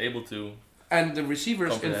receiver is able to. And the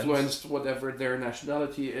receivers comprehend. influenced whatever their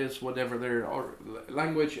nationality is, whatever their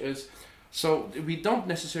language is. So we don't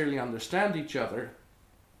necessarily understand each other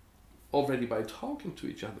already by talking to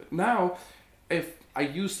each other. Now, if I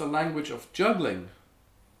use the language of juggling,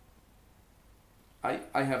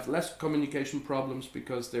 I have less communication problems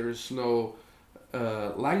because there is no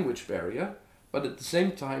language barrier. But at the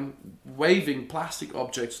same time, waving plastic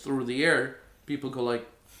objects through the air, people go like,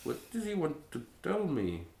 what does he want to tell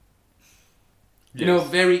me? Yes. You know,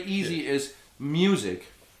 very easy is music.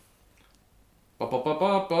 Ba ba ba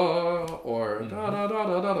ba ba, or da da da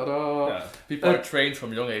da da da da. Yeah. People are trained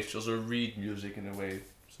from young age to also read music in a way.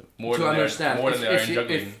 So more to than understand. More than they are in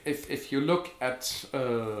juggling. If you look at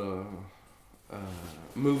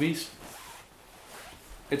movies,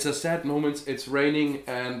 it's a sad moment, it's raining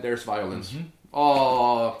and there's violence.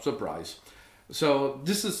 Oh, surprise. So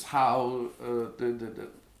this is how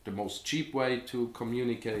the most cheap way to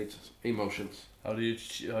communicate emotions. How do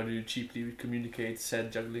you cheaply communicate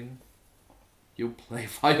sad juggling? You play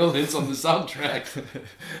violins on the soundtrack.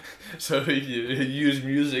 So you use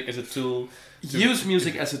music as a tool. Use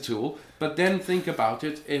music as a tool, but then think about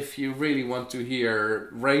it. If you really want to hear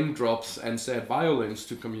raindrops and sad violins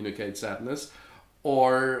to communicate sadness,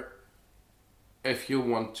 or if you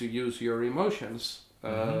want to use your emotions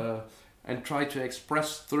and try to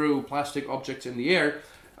express through plastic objects in the air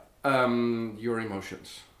your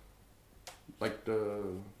emotions. Like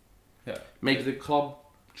make the club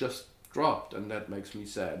just dropped and that makes me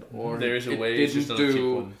sad. Or there is a way, it's just not a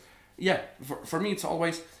cheap one. Yeah, for me it's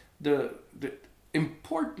always the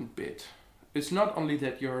important bit is not only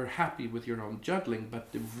that you're happy with your own juggling,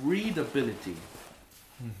 but the readability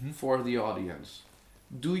for the audience.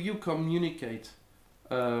 Do you communicate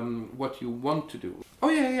what you want to do? Oh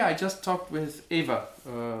yeah, I just talked with Eva,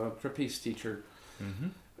 trapeze teacher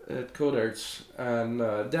at Codarts, and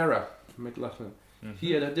Dara McLaughlin.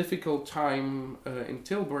 He had a difficult time in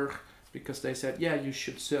Tilburg because they said, yeah, you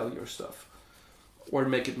should sell your stuff or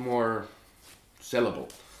make it more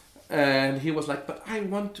sellable. And he was like, but I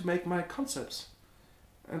want to make my concepts.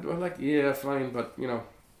 And we're like, yeah, fine, but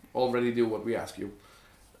already do what we ask you.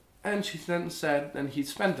 And she then said, and he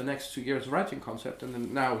spent the next 2 years writing concept, and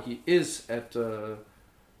then now he is at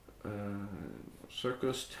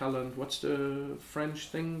circus talent. What's the French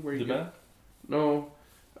thing where you get? No,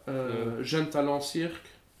 Jeune Talent Cirque.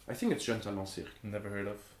 I think it's Jeune Talent Cirque. Never heard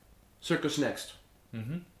of. Circus Next.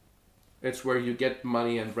 It's where you get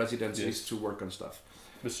money and residencies to work on stuff.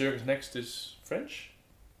 The Circus Next is French?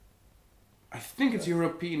 I think it's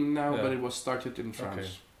European now, but it was started in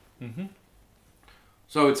France. Okay.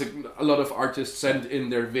 So it's a lot of artists send in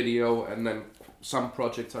their video, and then some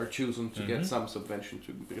projects are chosen to get some subvention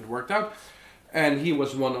to get it worked out. And he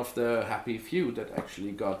was one of the happy few that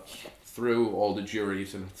actually got through all the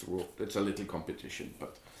juries and through. It's a little competition,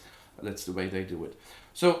 but that's the way they do it.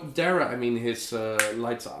 So Dara, I mean, his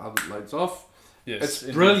lights on, lights off. Yes, it's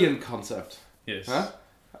a brilliant concept. Yes. Huh?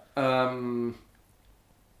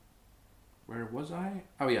 Where was I?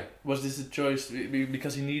 Oh yeah. Was this a choice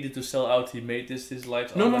because he needed to sell out? He made this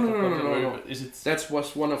lights No. Is it? That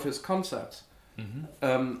was one of his concepts.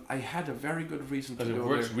 I had a very good reason to But it go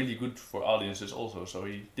works there. really good for audiences also. So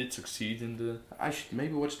he did succeed in the. I should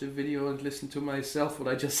maybe watch the video and listen to myself what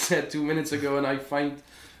I just said 2 minutes ago, and I find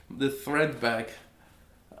the thread back.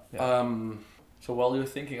 Yeah. So while you're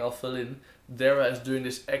thinking, I'll fill in. Dara is doing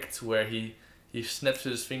this act where he snaps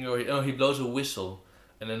his finger. He blows a whistle.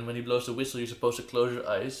 And then when he blows the whistle, you're supposed to close your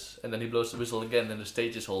eyes. And then he blows the whistle again, and the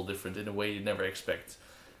stage is all different in a way you never expect.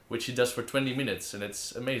 which he does for 20 minutes, and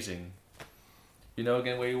it's amazing. You know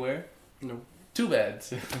again where you were? No. Too bad.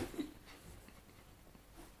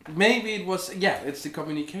 Maybe it was, it's the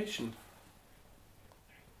communication.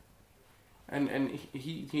 And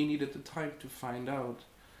he needed the time to find out.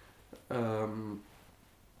 And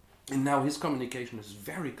now his communication is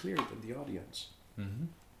very clear to the audience. Mm-hmm.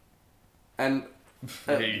 And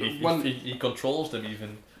he controls them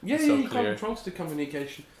even. Yeah, it's so he clear. controls the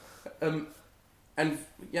communication. And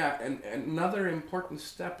another important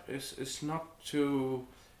step is not to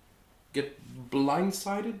get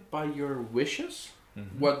blindsided by your wishes.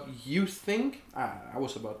 Mm-hmm. What you think. I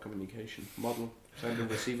was about communication, model, sender,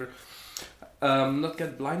 receiver. Not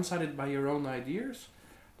get blindsided by your own ideas.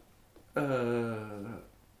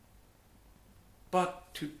 But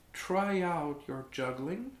to try out your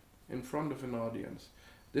juggling in front of an audience.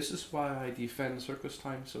 This is why I defend Circus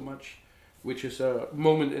Time so much, which is a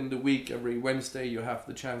moment in the week. Every Wednesday you have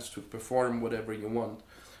the chance to perform whatever you want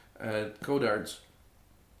at Codarts.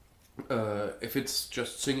 If it's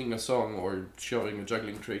just singing a song or showing a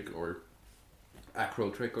juggling trick or acro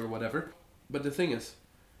trick or whatever. But the thing is,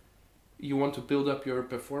 you want to build up your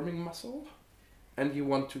performing muscle and you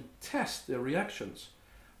want to test the reactions.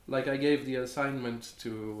 Like I gave the assignment to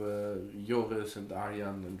Joris and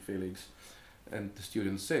Arjan and Felix and the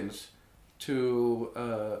students since to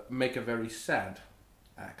make a very sad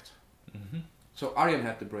act. Mm-hmm. So Arjan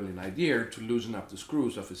had the brilliant idea to loosen up the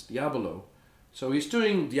screws of his Diabolo. So he's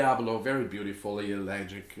doing Diabolo very beautifully,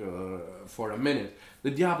 electric for a minute.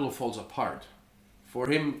 The Diabolo falls apart. For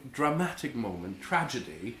him, dramatic moment,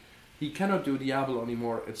 tragedy. He cannot do Diabolo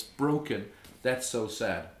anymore, it's broken. That's so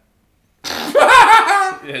sad.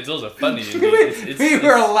 Yeah, it's also funny. We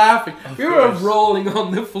were laughing. We were course. rolling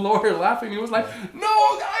on the floor laughing. He was like,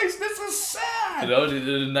 "No, guys, this is sad." You know,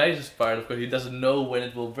 the nicest part, of course, he doesn't know when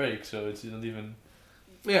it will break, so it's not even...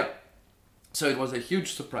 Yeah. So it was a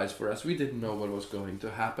huge surprise for us. We didn't know what was going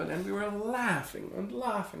to happen, and we were laughing and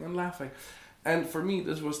laughing and laughing. And for me,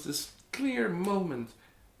 this was this clear moment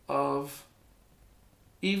of,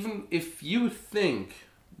 even if you think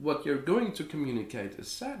what you're going to communicate is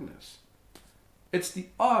sadness, it's the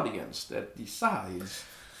audience that decides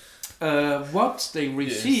what they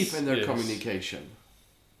receive in their communication.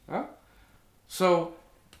 Huh? So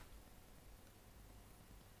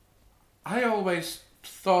I always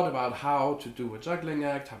thought about how to do a juggling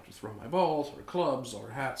act, how to throw my balls or clubs or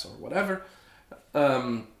hats or whatever,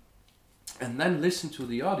 and then listen to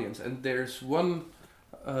the audience. And there's one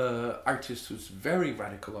artist who's very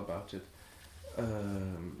radical about it.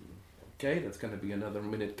 Okay, that's gonna be another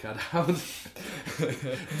minute cut out.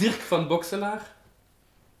 Dirk van Boxelaar,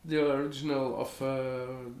 the original of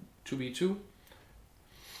 2B2.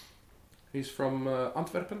 He's from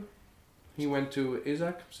Antwerpen. He went to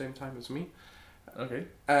Isaac, same time as me. Okay.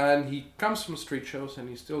 And he comes from street shows, and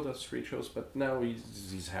he still does street shows, but now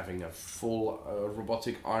he's having a full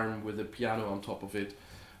robotic arm with a piano on top of it,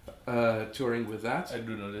 touring with that. I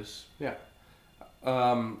do know this. Yeah.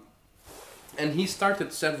 And he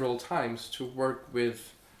started several times to work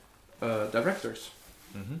with directors.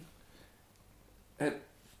 Mm-hmm. And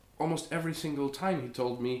almost every single time he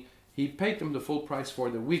told me he paid them the full price for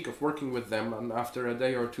the week of working with them, and after a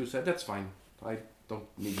day or two said, "That's fine, I don't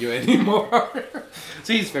need you anymore."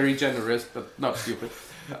 So he's very generous, but not stupid.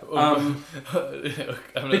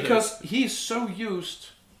 Because he's so used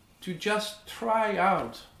to just try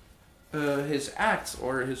out his acts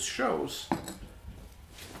or his shows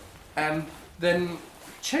and then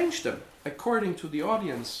change them according to the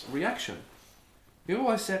audience reaction. He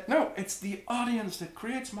always said, "No, it's the audience that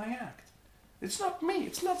creates my act. It's not me,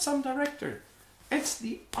 it's not some director. It's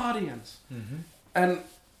the audience." Mm-hmm. And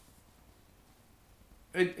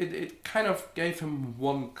it kind of gave him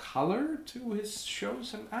one color to his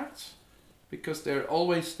shows and acts, because they're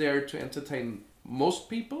always there to entertain most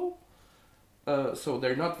people. So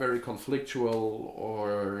they're not very conflictual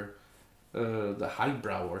or the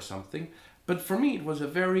highbrow or something. But for me, it was a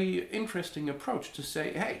very interesting approach to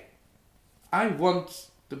say, hey, I want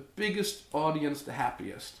the biggest audience, the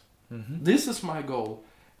happiest. Mm-hmm. This is my goal.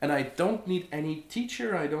 And I don't need any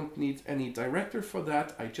teacher. I don't need any director for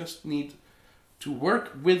that. I just need to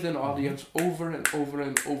work with an audience over and over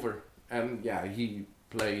and over. And yeah, he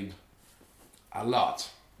played a lot.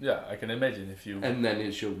 Yeah, I can imagine if you... And then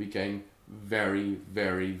his show became very,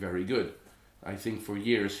 very, very good. I think for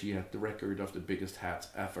years he had the record of the biggest hats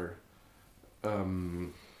ever.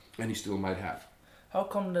 And he still might have. How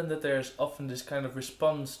come then that there's often this kind of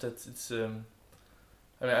response that it's... I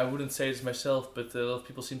mean, I wouldn't say this myself, but a lot of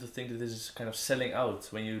people seem to think that this is kind of selling out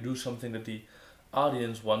when you do something that the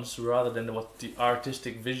audience wants rather than what the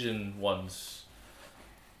artistic vision wants.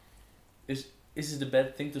 is it a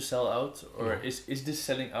bad thing to sell out, or No. is this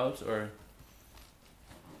selling out, or?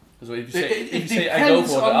 So if It you say I go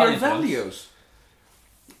depends for the on your audience ones, values.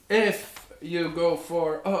 If you go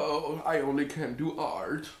for, oh, I only can do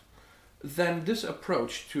art, then this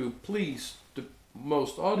approach to please the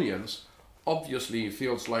most audience obviously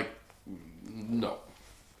feels like, no,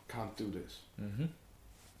 can't do this. Mm-hmm.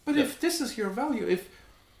 But Yeah. if this is your value,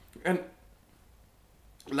 and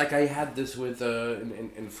like I had this with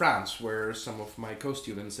in France, where some of my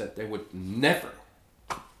co-students said they would never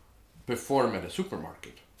perform at a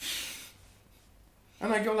supermarket.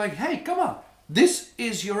 And I go like, hey, come on, this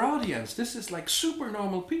is your audience. This is like super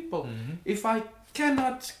normal people. Mm-hmm. If I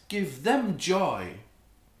cannot give them joy,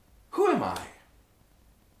 who am I?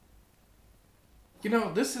 You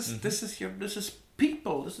know, this is this is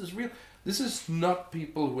people. This is real. This is not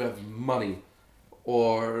people who have money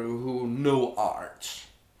or who know art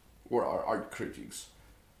or are art critics.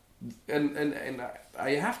 And I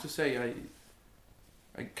have to say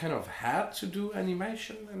I kind of had to do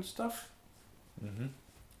animation and stuff. Mm-hmm.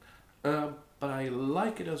 But I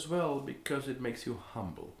like it as well because it makes you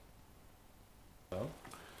humble. Well,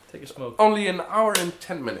 take a smoke. Only an hour and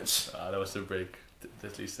 10 minutes. That was the break.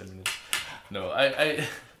 At least 10 minutes. No, I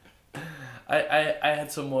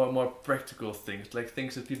had some more practical things, like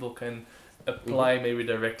things that people can apply maybe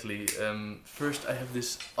directly. First, I have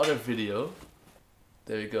this other video.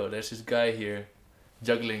 There you go. There's this guy here,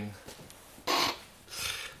 juggling.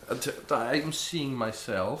 I'm seeing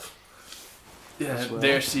myself. Yeah, as well.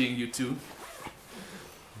 they're seeing you too.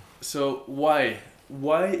 So why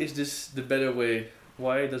is this the better way?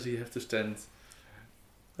 Why does he have to stand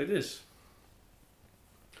like this?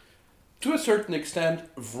 To a certain extent,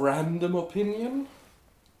 random opinion,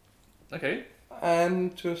 Okay.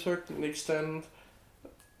 and to a certain extent,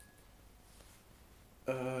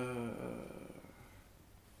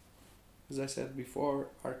 as I said before,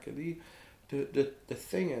 arcade. The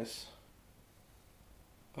thing is,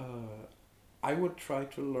 I would try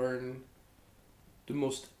to learn the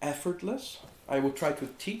most effortless. I would try to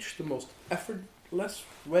teach the most effortless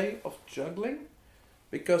way of juggling,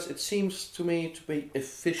 because it seems to me to be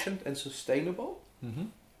efficient and sustainable. Mm-hmm.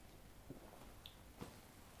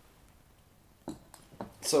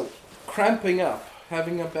 So, cramping up,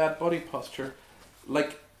 having a bad body posture,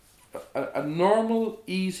 like a normal,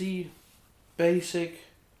 easy, basic,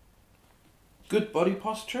 good body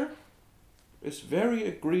posture is very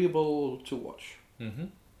agreeable to watch. Mm-hmm.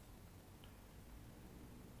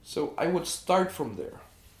 So I would start from there.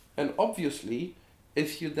 And obviously,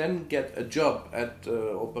 if you then get a job at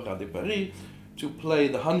Opéra de Paris to play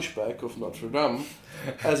the Hunchback of Notre Dame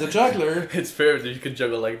as a juggler, It's fair that you can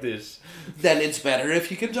juggle like this. then it's better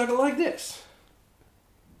if you can juggle like this.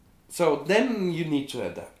 So then you need to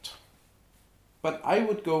adapt. But I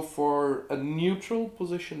would go for a neutral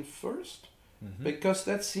position first, Mm-hmm. because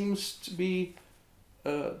that seems to be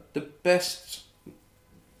the best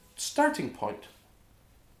starting point.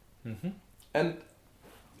 Mm-hmm. And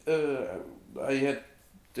I had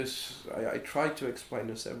this, I tried to explain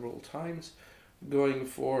this several times, going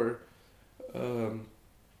for,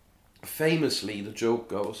 famously the joke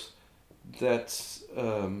goes that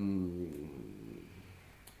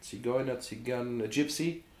Zigeuner, Zigan, a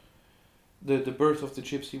gypsy, the birth of the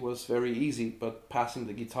gypsy was very easy, but passing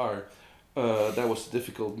the guitar, that was a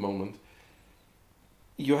difficult moment.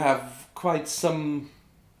 You have quite some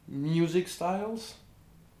music styles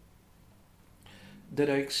that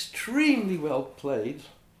are extremely well played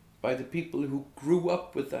by the people who grew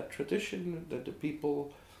up with that tradition, that the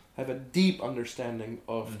people have a deep understanding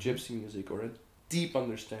of gypsy music or a deep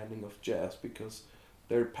understanding of jazz because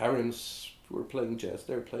their parents were playing jazz,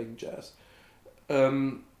 they're playing jazz.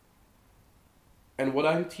 And what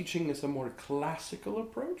I'm teaching is a more classical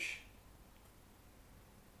approach,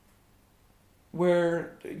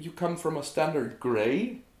 where you come from a standard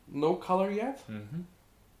gray, no color yet, Mm-hmm.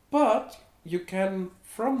 but you can,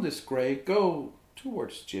 from this gray, go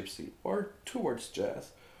towards gypsy or towards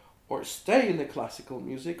jazz, or stay in the classical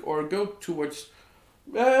music, or go towards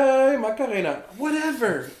Macarena,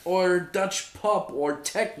 whatever, or Dutch pop, or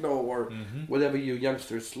techno, or Mm-hmm. whatever you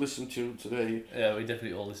youngsters listen to today. Yeah, we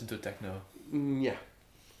definitely all listen to techno. Yeah.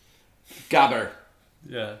 Gabber.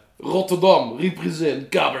 Yeah. Rotterdam, represent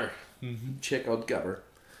Gabber. Mm-hmm. Check out Gabber.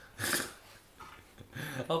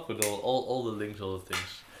 I'll put all the links, all the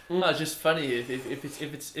things. No, it's just funny if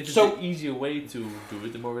it's So- an easier way to do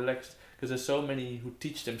it, the more relaxed. Because there's so many who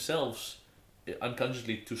teach themselves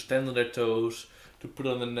unconsciously to stand on their toes, to put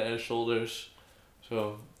on their shoulders.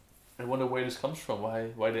 So I wonder where this comes from.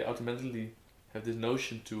 Why they automatically have this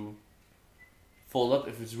notion to fold up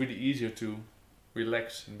if it's really easier to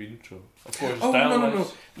relax and be neutral. Of course, Oh, no.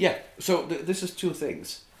 style-wise. Yeah, so this is two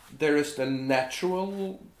things. There is the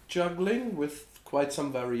natural juggling with quite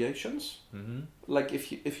some variations. Mm-hmm. Like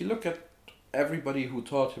if you look at everybody who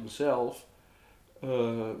taught himself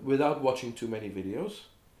without watching too many videos,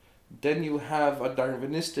 then you have a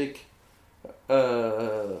Darwinistic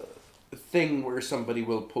thing where somebody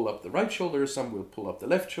will pull up the right shoulder, some will pull up the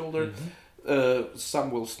left shoulder, Mm-hmm. some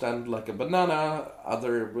will stand like a banana,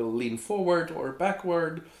 other will lean forward or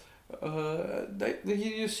backward.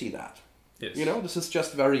 You see that. Yes. You know, this is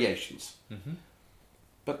just variations. Mm-hmm.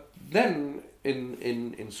 But then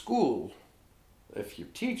in school, if you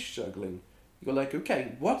teach juggling, you go like,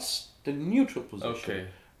 okay, what's the neutral position? Okay.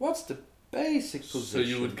 What's the basic So position?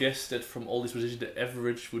 you would guess that from all these positions, the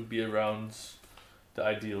average would be around the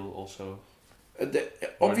ideal also.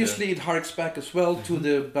 Obviously, it harks back as well to Mhm.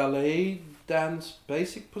 the ballet dance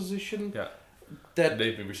basic position. Yeah. That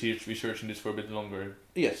They've been researching this for a bit longer.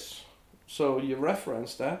 yes, so you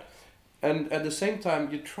reference that, and at the same time,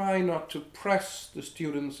 you try not to press the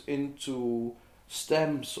students into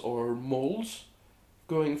stems or molds.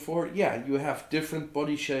 Going forward, yeah, you have different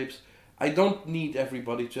body shapes. I don't need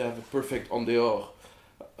everybody to have a perfect en dehors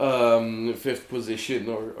fifth position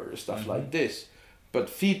or stuff Mhm. like this. But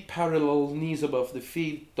feet parallel, knees above the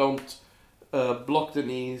feet, don't block the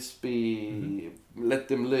knees, let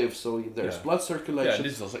them live so there's Yeah. blood Yeah, circulation.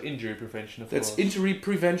 this is also injury prevention, of That's course. injury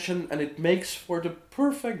prevention, and it makes for the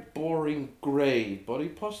perfect boring grey body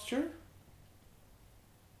posture.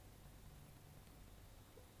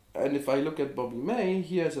 And if I look at Bobby May,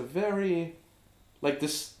 he has a very, like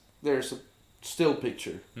this, there's a still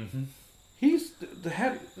picture. Mm-hmm. He's the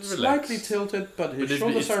head Relaxed. slightly tilted, but his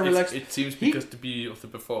shoulders are relaxed. It seems He- because the beauty of the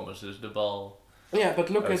performance is the ball. Yeah, but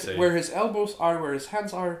look I would at say. where his elbows are, where his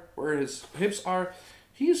hands are, where his hips are.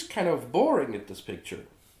 He's kind of boring at this picture.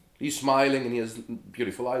 He's smiling and he has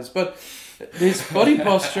beautiful eyes, but his body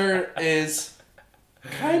posture is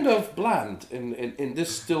kind of bland in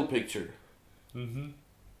this still picture. Mm-hmm.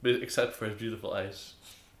 But except for his beautiful eyes.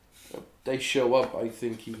 They show up, I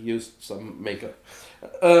think he used some makeup.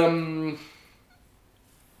 And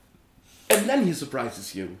then he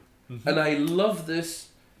surprises you. Mm-hmm. And I love this.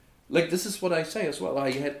 Like, this is what I say as well.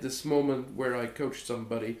 I had this moment where I coached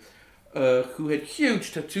somebody who had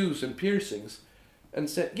huge tattoos and piercings and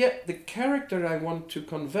said, yeah, the character I want to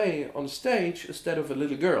convey on stage is that of a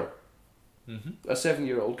little girl, Mm-hmm. a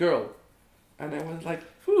 7-year-old girl. And I was like,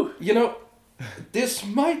 whew, you know, this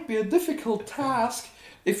might be a difficult task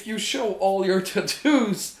if you show all your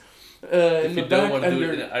tattoos If in you the don't back want to and do it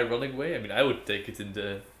your in an ironic way, I mean, I would take it in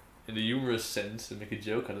the humorous sense and make a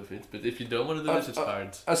joke out of it. But if you don't want to do this, it's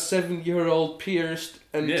hard. a 7-year-old pierced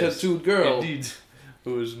and Yes, tattooed girl. Indeed.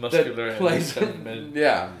 Who is muscular That and plays feminine.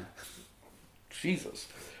 yeah, Jesus.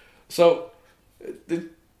 So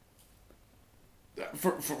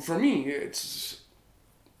for me, it's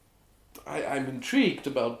I'm intrigued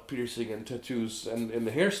about piercing and tattoos and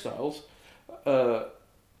the hairstyles. So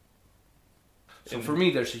for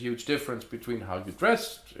me, there's a huge difference between how you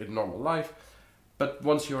dress in normal life, but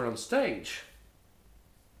once you're on stage,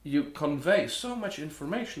 you convey so much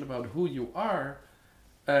information about who you are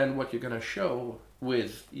and what you're gonna show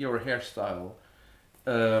with your hairstyle,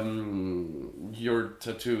 your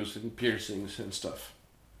tattoos and piercings and stuff.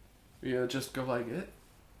 You just go like it.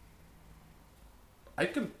 I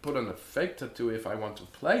can put on a fake tattoo if I want to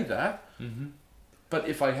play that, Mm-hmm. but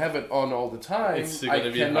if I have it on all the time, It's I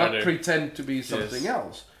gonna be cannot harder. pretend to be something Yes.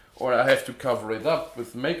 else. Or I have to cover it up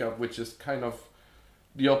with makeup, which is kind of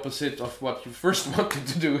the opposite of what you first wanted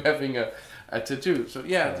to do, having a tattoo. So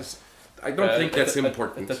yeah, Yeah. I don't think that's A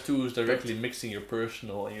important. tattoo is directly mixing your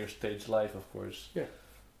personal and your stage life, of course.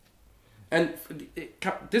 And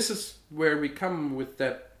this is where we come with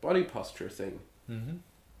that body posture thing.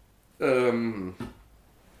 Mm-hmm.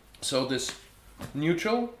 So this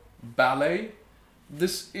neutral ballet,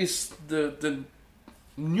 this is the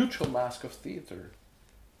neutral mask of theater.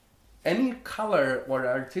 Any color or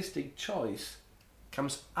artistic choice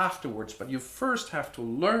comes afterwards, but you first have to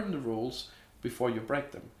learn the rules before you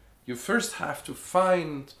break them. You first have to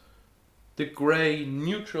find the gray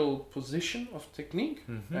neutral position of technique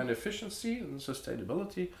Mm-hmm. and efficiency and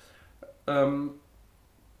sustainability,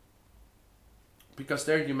 because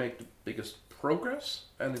there you make the biggest progress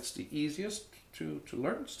and it's the easiest to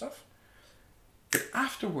learn stuff. But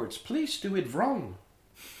afterwards, please do it wrong.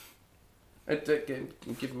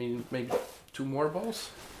 Give me maybe 2 more balls.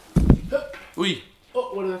 Oei,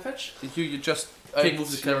 Oh, what did I fetch? you just I kicked move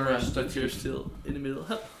the your camera statue. that you're still in the middle.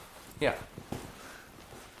 Yeah.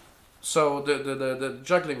 So the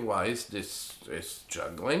juggling wise, this is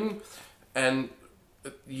juggling, and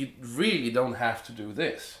you really don't have to do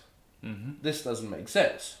this. Mm-hmm. This doesn't make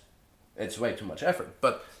sense. It's way too much effort.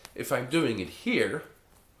 But if I'm doing it here,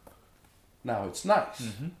 now it's nice.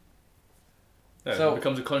 Mm-hmm. Yeah, So it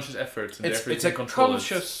becomes a conscious effort. And it's therefore you a can control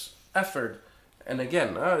conscious effort. And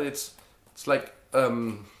again, it's like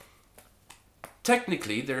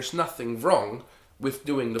technically there's nothing wrong with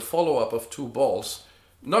doing the follow-up of 2 balls,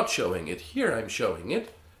 not showing it. Here I'm showing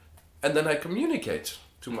it, and then I communicate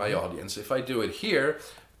to my audience. If I do it here,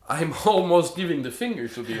 I'm almost giving the finger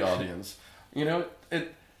to the audience. You know,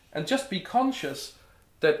 and just be conscious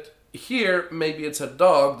that here maybe it's a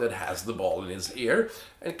dog that has the ball in his ear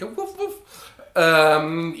and go woof woof.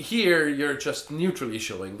 Here you're just neutrally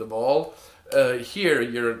showing the ball. Here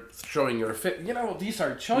you're showing your fit. You know, these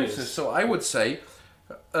are choices. Yes. So I would say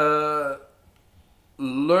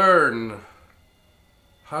learn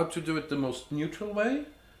how to do it the most neutral way,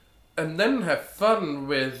 and then have fun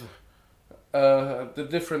with the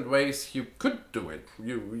different ways you could do it.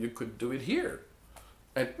 You could do it here,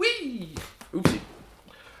 and wee, oopsie.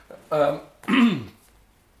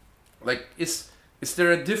 Like, is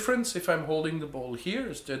there a difference if I'm holding the ball here?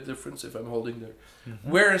 Is there a difference if I'm holding there? Mm-hmm.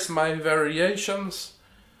 Where is my variations?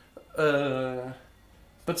 But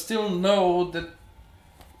still know that,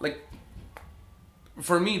 like,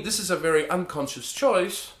 for me, this is a very unconscious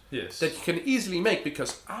choice Yes. that you can easily make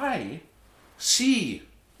because I see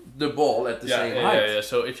the ball at the same height. Yeah.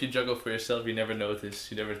 So if you juggle for yourself, you never notice,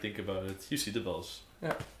 you never think about it. You see the balls.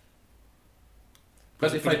 Yeah.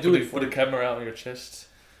 But if I put do the, it for put a camera on your chest.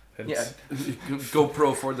 And yeah,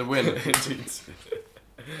 GoPro for the win. Indeed.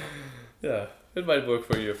 Yeah, it might work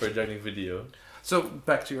for you for a juggling video. So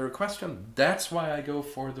back to your question. That's why I go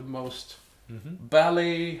for the most Mm-hmm.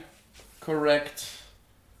 ballet correct,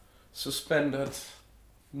 suspended,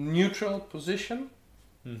 neutral position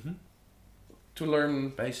Mm-hmm. to learn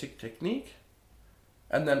basic technique.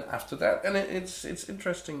 And then after that, and it's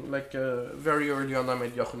interesting, like very early on I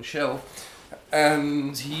met Jochen Schell,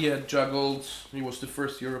 and he had juggled, he was the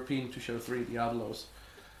first European to show 3 Diablos,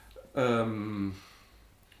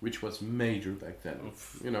 which was major back then,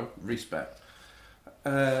 you know, respect.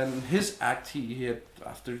 And his act, he had,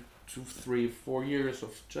 after 2, 3, 4 years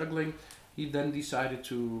of juggling, he then decided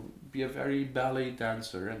to be a very ballet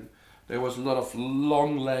dancer, and there was a lot of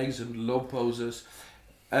long legs and low poses,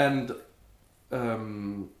 and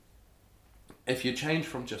if you change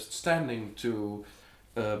from just standing to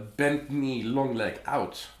bent knee, long leg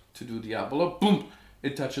out to do Diabolo, boom,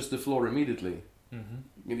 it touches the floor immediately.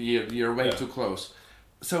 Mm-hmm. You're way Yeah. too close.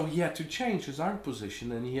 So he had to change his arm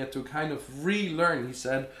position, and he had to kind of relearn. He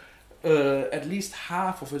said at least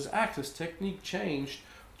half of his act, his technique changed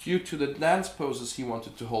due to the dance poses he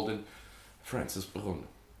wanted to hold in Francis Brun.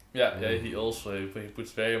 Yeah, he also he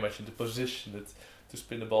puts very much into position that to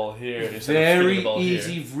spin the ball here instead of spinning Very the ball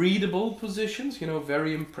easy, here. readable positions. You know,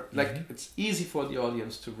 very like Mhm. it's easy for the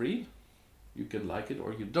audience to read. You can like it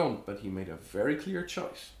or you don't, but he made a very clear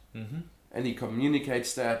choice, Mm-hmm. and he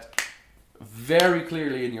communicates that very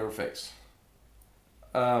clearly in your face.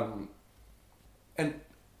 And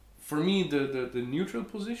for me, the neutral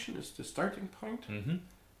position is the starting point, Mm-hmm.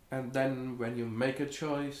 and then when you make a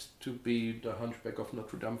choice to be the Hunchback of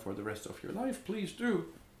Notre Dame for the rest of your life, please do.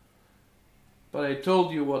 But I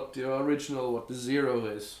told you what the original, what the 0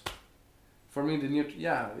 is. For me, the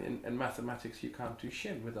neutral, in mathematics you can't do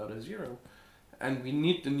shit without a 0. And we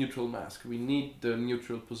need the neutral mask, we need the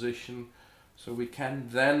neutral position, so we can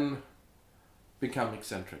then become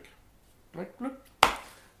eccentric. Like, look.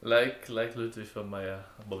 Like Ludwig van Maya,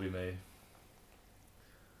 Bobby May.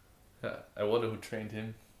 Yeah, I wonder who trained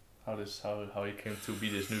him. How he came to be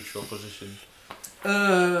this neutral position. Do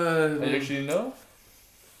you actually know?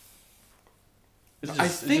 It's I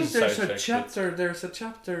just- it's think just there's a sidetrack, chapter. There's a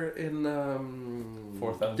chapter in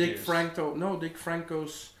 4,000 Dick years. Dick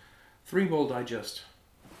Franco's 3-Ball Digest.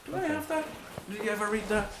 Do I Okay. have that? Did you ever read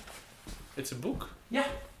that? but it's a book. Yeah.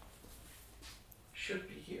 Should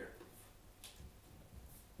be here.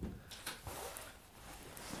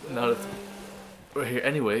 Now that we're here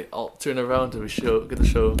anyway, I'll turn around and get to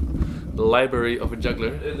show the library of a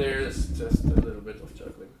juggler. There's just a little bit of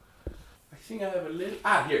juggling. I think I have a little.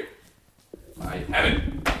 Here. I have it.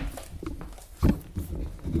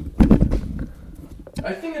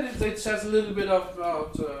 I think it says a little bit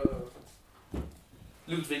about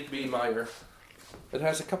Ludwig B. Meyer. It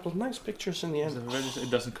has a couple of nice pictures in the end. It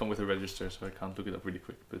doesn't come with a register, so I can't look it up really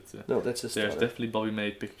quick. But No, that's a there's starter. definitely Bobby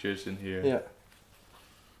May pictures in here. Yeah.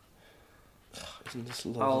 Isn't this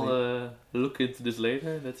lovely? I'll look into this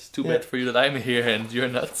later. That's too Yeah. bad for you that I'm here and you're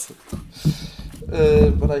not.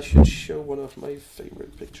 But I should show one of my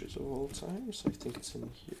favorite pictures of all times. I think it's in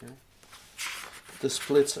here. the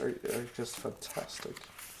splits are just fantastic.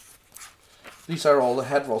 These are all the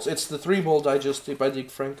head rolls. It's the 3-Ball Digest by Dick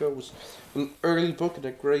Franco. It was an early book and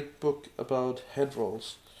a great book about head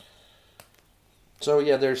rolls. So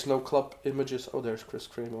yeah, there's no club images. Oh, there's Chris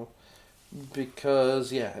Cremo.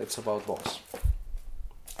 Because yeah, it's about balls.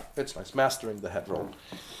 It's nice. Mastering the head roll.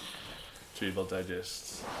 3-Ball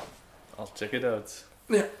Digest. I'll check it out.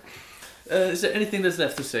 Yeah. Is there anything that's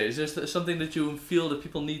left to say? Is there something that you feel that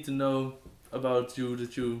people need to know about you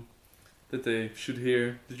that they should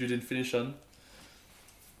hear that you didn't finish on?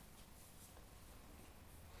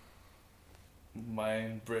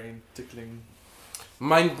 Mind brain tickling.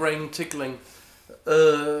 Mind brain tickling.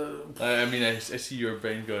 I mean, I see your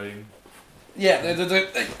brain going. Yeah.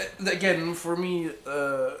 Again, for me,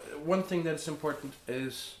 one thing that's important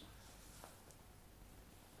is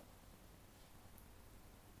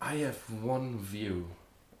I have one view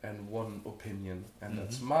and one opinion, and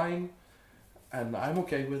that's mine, and I'm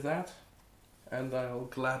okay with that, and I'll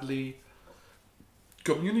gladly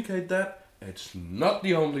communicate that. It's not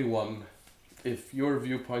the only one. If your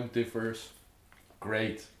viewpoint differs,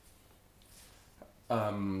 great.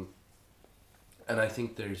 And I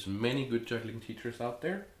think there's many good juggling teachers out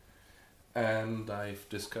there, and I've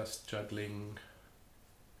discussed juggling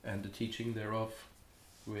and the teaching thereof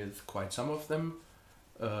with quite some of them.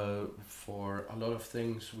 For a lot of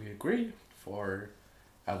things we agree, for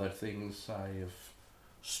other things I have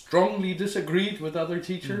strongly disagreed with other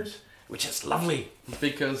teachers, which is lovely,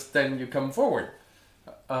 because then you come forward.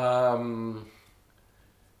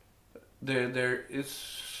 There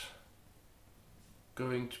is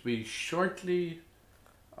going to be shortly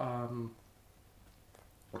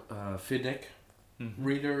FIDEC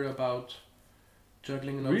reader about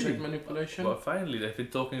juggling and object manipulation. Well, finally, they've been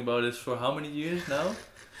talking about this for how many years now?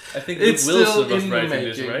 I think It's Luke Wilson still was in the writing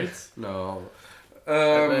this, making. right? No.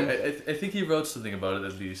 I think he wrote something about it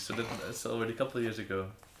at least, so that's already a couple of years ago.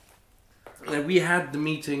 We had the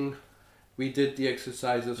meeting, we did the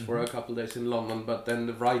exercises for a couple of days in London, but then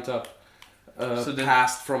the write-up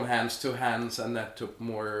passed from hands to hands, and that took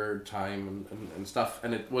more time and stuff.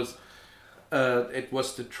 And it was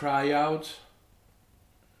the tryout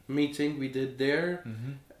meeting we did there,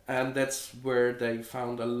 and that's where they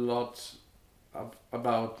found a lot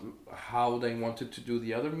about how they wanted to do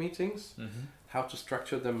the other meetings, how to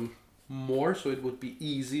structure them more so it would be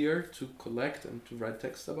easier to collect and to write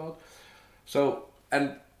text about. So,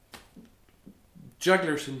 and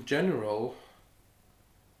jugglers in general,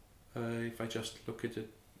 if I just look at it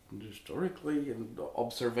historically and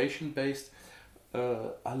observation based,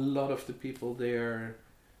 a lot of the people there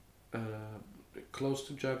close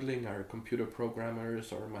to juggling are computer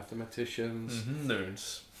programmers or mathematicians.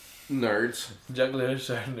 Nerds. Jugglers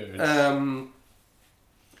are nerds.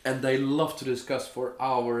 And they love to discuss for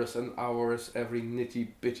hours and hours every nitty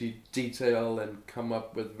bitty detail and come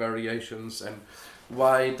up with variations, and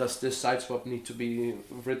why does this side swap need to be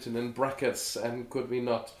written in brackets, and could we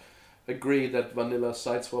not agree that vanilla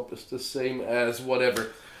side swap is the same as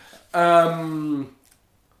whatever. So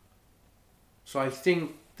I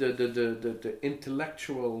think the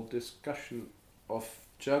intellectual discussion of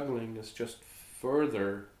juggling is just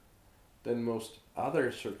further than most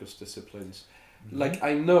other circus disciplines. Like,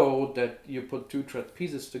 I know that you put two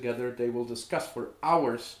trapezes together, they will discuss for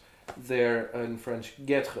hours their, in French,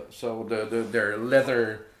 guêtre, so their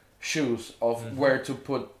leather shoes of where to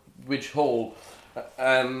put which hole,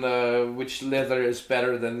 and which leather is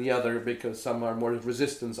better than the other, because some are more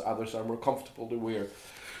resistant, others are more comfortable to wear.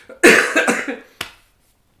 They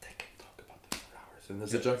can talk about this for hours, and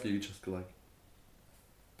as a juggler you just go like,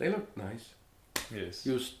 they look nice. Yes.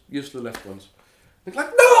 Use the left ones. They're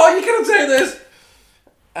like, no, you cannot say this!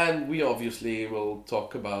 And we obviously will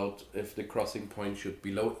talk about if the crossing point should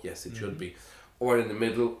be low. Yes, it should be. Or in the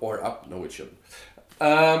middle, or up. No, it shouldn't.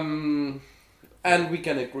 And we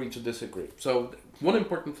can agree to disagree. So one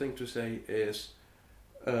important thing to say is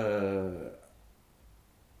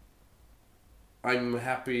I'm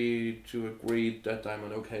happy to agree that I'm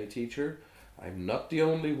an okay teacher. I'm not the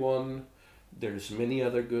only one. There's many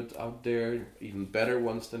other good out there, even better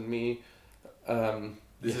ones than me.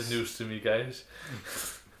 This is news to me, guys.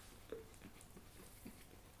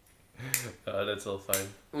 That's all fine.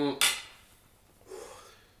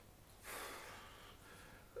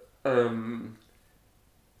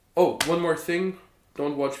 Oh, one more thing.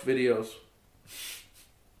 Don't watch videos.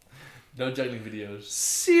 No juggling videos.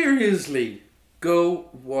 Seriously, go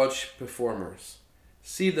watch performers.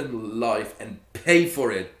 See them live and pay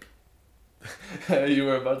for it. You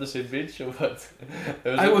were about to say bitch or what?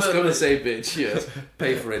 I was gonna say bitch, yes.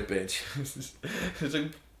 Pay for it, bitch. There's a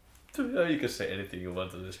You can say anything you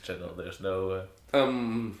want on this channel. There's no.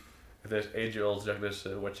 If there's 8-year-old jugglers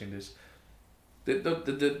watching this.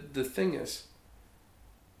 The thing is,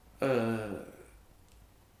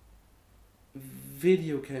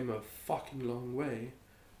 video came a fucking long way,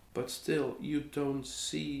 but still you don't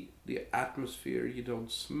see the atmosphere, you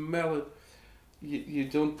don't smell it, you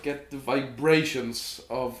don't get the vibrations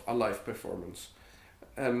of a live performance.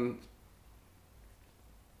 And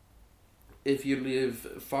if you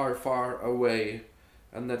live far, far away,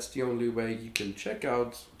 and that's the only way you can check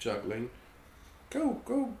out juggling, go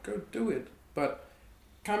do it. But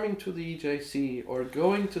coming to the EJC or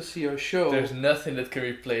going to see a show, There's nothing that can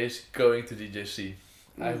replace going to DJC.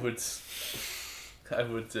 I would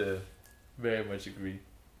very much agree.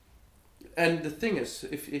 And the thing is,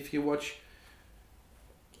 if you watch,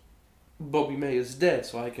 Bobby May is dead,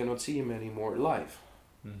 so I cannot see him anymore live.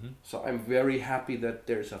 Mm-hmm. So I'm very happy that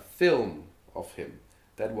there's a film of him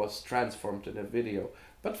that was transformed in a video.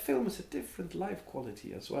 But film is a different live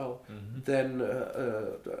quality as well than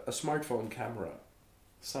a smartphone camera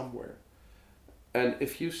somewhere. And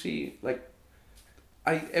if you see, like,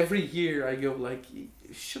 every year I go like,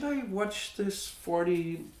 should I watch this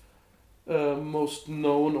 40 most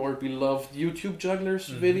known or beloved YouTube jugglers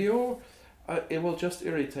video? It will just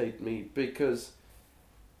irritate me because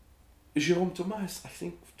Jérôme Thomas, I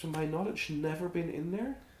think, to my knowledge, never been in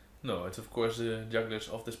there. No, it's of course the jugglers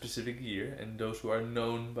of the specific year and those who are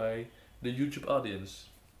known by the YouTube audience,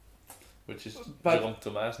 which is Jérôme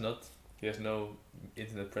Thomas. He has no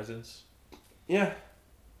internet presence. Yeah,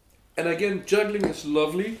 and again, juggling is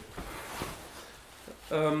lovely.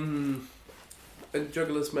 And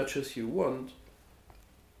juggle as much as you want.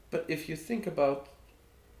 But if you think about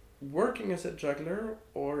working as a juggler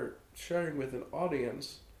or sharing with an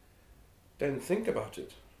audience, then think about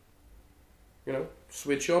it. You know,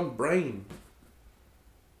 switch on brain.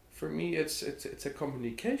 For me, it's a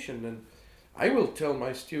communication, and I will tell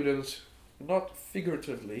my students, not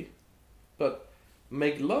figuratively, but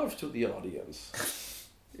make love to the audience.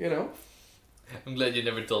 You know. I'm glad you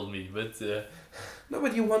never told me, but. No,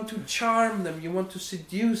 but you want to charm them. You want to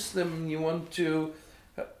seduce them. You want to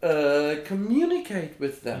communicate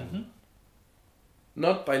with them. Mm-hmm.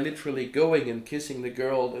 Not by literally going and kissing the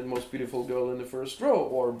girl, the most beautiful girl in the first row,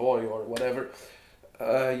 or boy, or whatever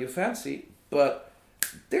you fancy. But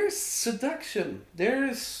there's seduction.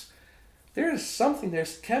 There's something.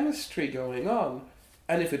 There's chemistry going on.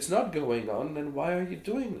 And if it's not going on, then why are you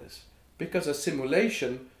doing this? Because a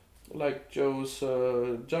simulation, like Joe's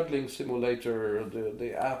juggling simulator,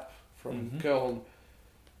 the app from Köln,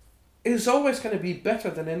 is always going to be better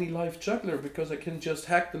than any live juggler because I can just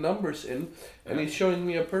hack the numbers in and he's showing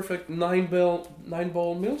me a perfect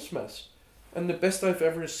 9-ball Mills mess. And the best I've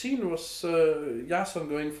ever seen was Jason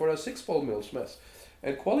going for a 6-ball Mills mess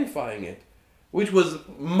and qualifying it, which was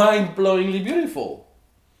mind-blowingly beautiful.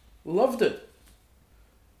 Loved it.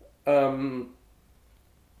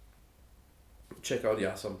 Check out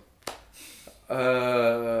Jason.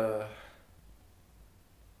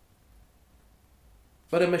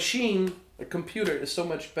 But a machine, a computer, is so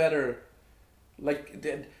much better. Like,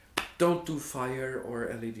 don't do fire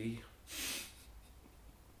or LED.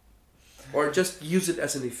 Or just use it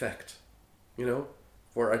as an effect, you know,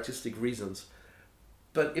 for artistic reasons.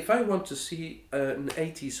 But if I want to see an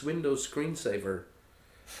 80s Windows screensaver,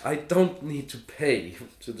 I don't need to pay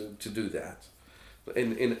to do that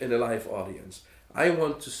in a live audience. I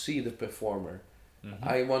want to see the performer. Mm-hmm.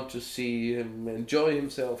 I want to see him enjoy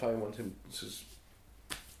himself. I want him to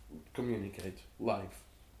communicate live.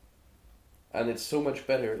 And it's so much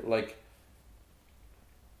better, like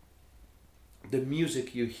the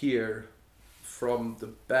music you hear from the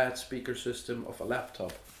bad speaker system of a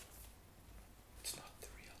laptop. It's not the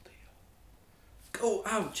real deal. Go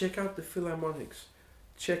out, check out the Philharmonics.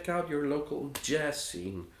 Check out your local jazz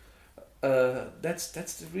scene. That's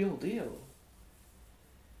the real deal.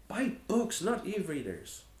 Buy books, not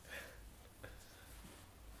e-readers.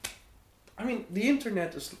 I mean, the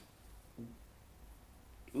internet is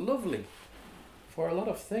lovely for a lot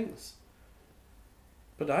of things.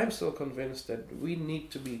 But I'm still convinced that we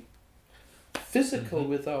need to be physical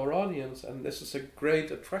with our audience, and this is a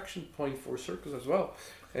great attraction point for circus as well.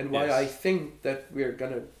 And why I think that we're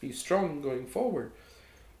going to be strong going forward.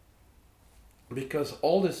 Because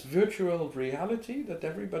all this virtual reality that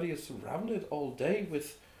everybody is surrounded all day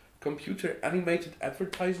with computer animated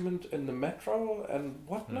advertisement in the metro and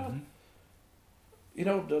whatnot. You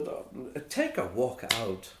know, take a walk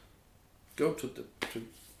out. Go to the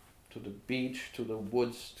beach, to the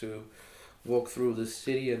woods, to walk through the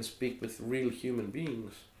city and speak with real human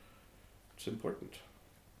beings. It's important.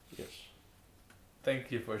 Yes.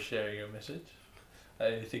 Thank you for sharing your message.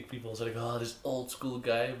 I think people are like, oh, this old school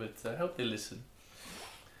guy, but I hope they listen.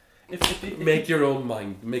 Make your own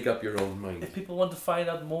mind. Make up your own mind. If people want to find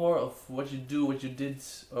out more of what you do, what you did,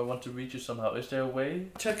 or want to reach you somehow, is there a way?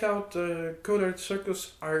 Check out Coder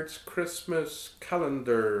Circus Arts Christmas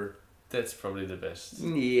calendar. That's probably the best.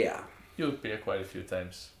 Yeah. You appear quite a few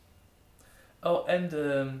times. Oh, and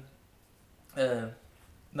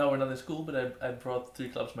now we're not in school, but I brought 3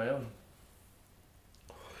 clubs of my own.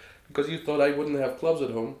 Because you thought I wouldn't have clubs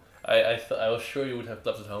at home. I was sure you would have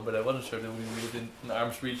clubs at home, but I wasn't sure they would be within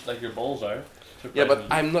arm's reach like your balls are. Yeah, but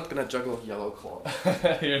I'm not gonna juggle yellow club.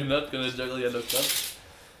 You're not gonna juggle yellow clubs.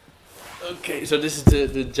 Okay, so this is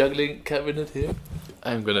the juggling cabinet here.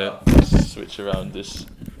 I'm gonna switch around this.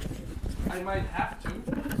 I might have to.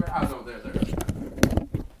 Oh no, there.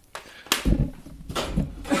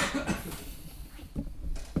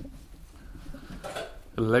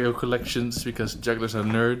 Lego collections because jugglers are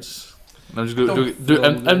nerds. I'm just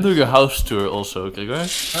I'm doing a house tour also, Gregor.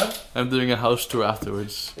 Huh? I'm doing a house tour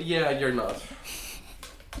afterwards. Yeah, you're not.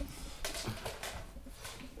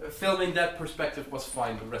 Filming that perspective was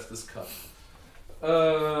fine, the rest is cut.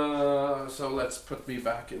 So let's put me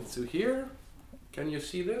back into here. Can you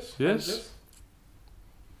see this? Yes. This?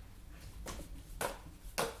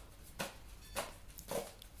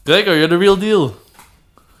 Gregor, you're the real deal.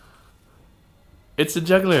 It's a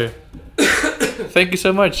juggler. Thank you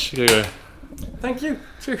so much, Gregor. Thank you.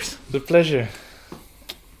 Cheers. The pleasure.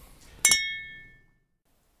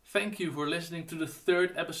 Thank you for listening to the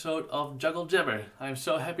 3rd episode of Juggle Jabber. I'm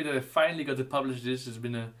so happy that I finally got to publish this. It's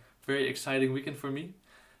been a very exciting weekend for me.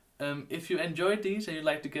 If you enjoyed these and you'd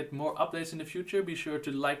like to get more updates in the future, be sure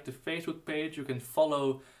to like the Facebook page. You can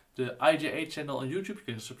follow the IJA channel on YouTube.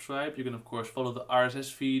 You can subscribe. You can of course follow the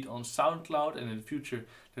RSS feed on SoundCloud, and in the future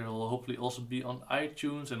there will hopefully also be on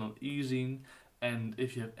iTunes and on eZine. And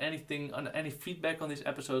if you have any feedback on these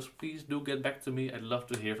episodes, please do get back to me. I'd love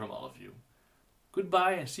to hear from all of you.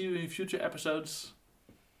 Goodbye and see you in future episodes.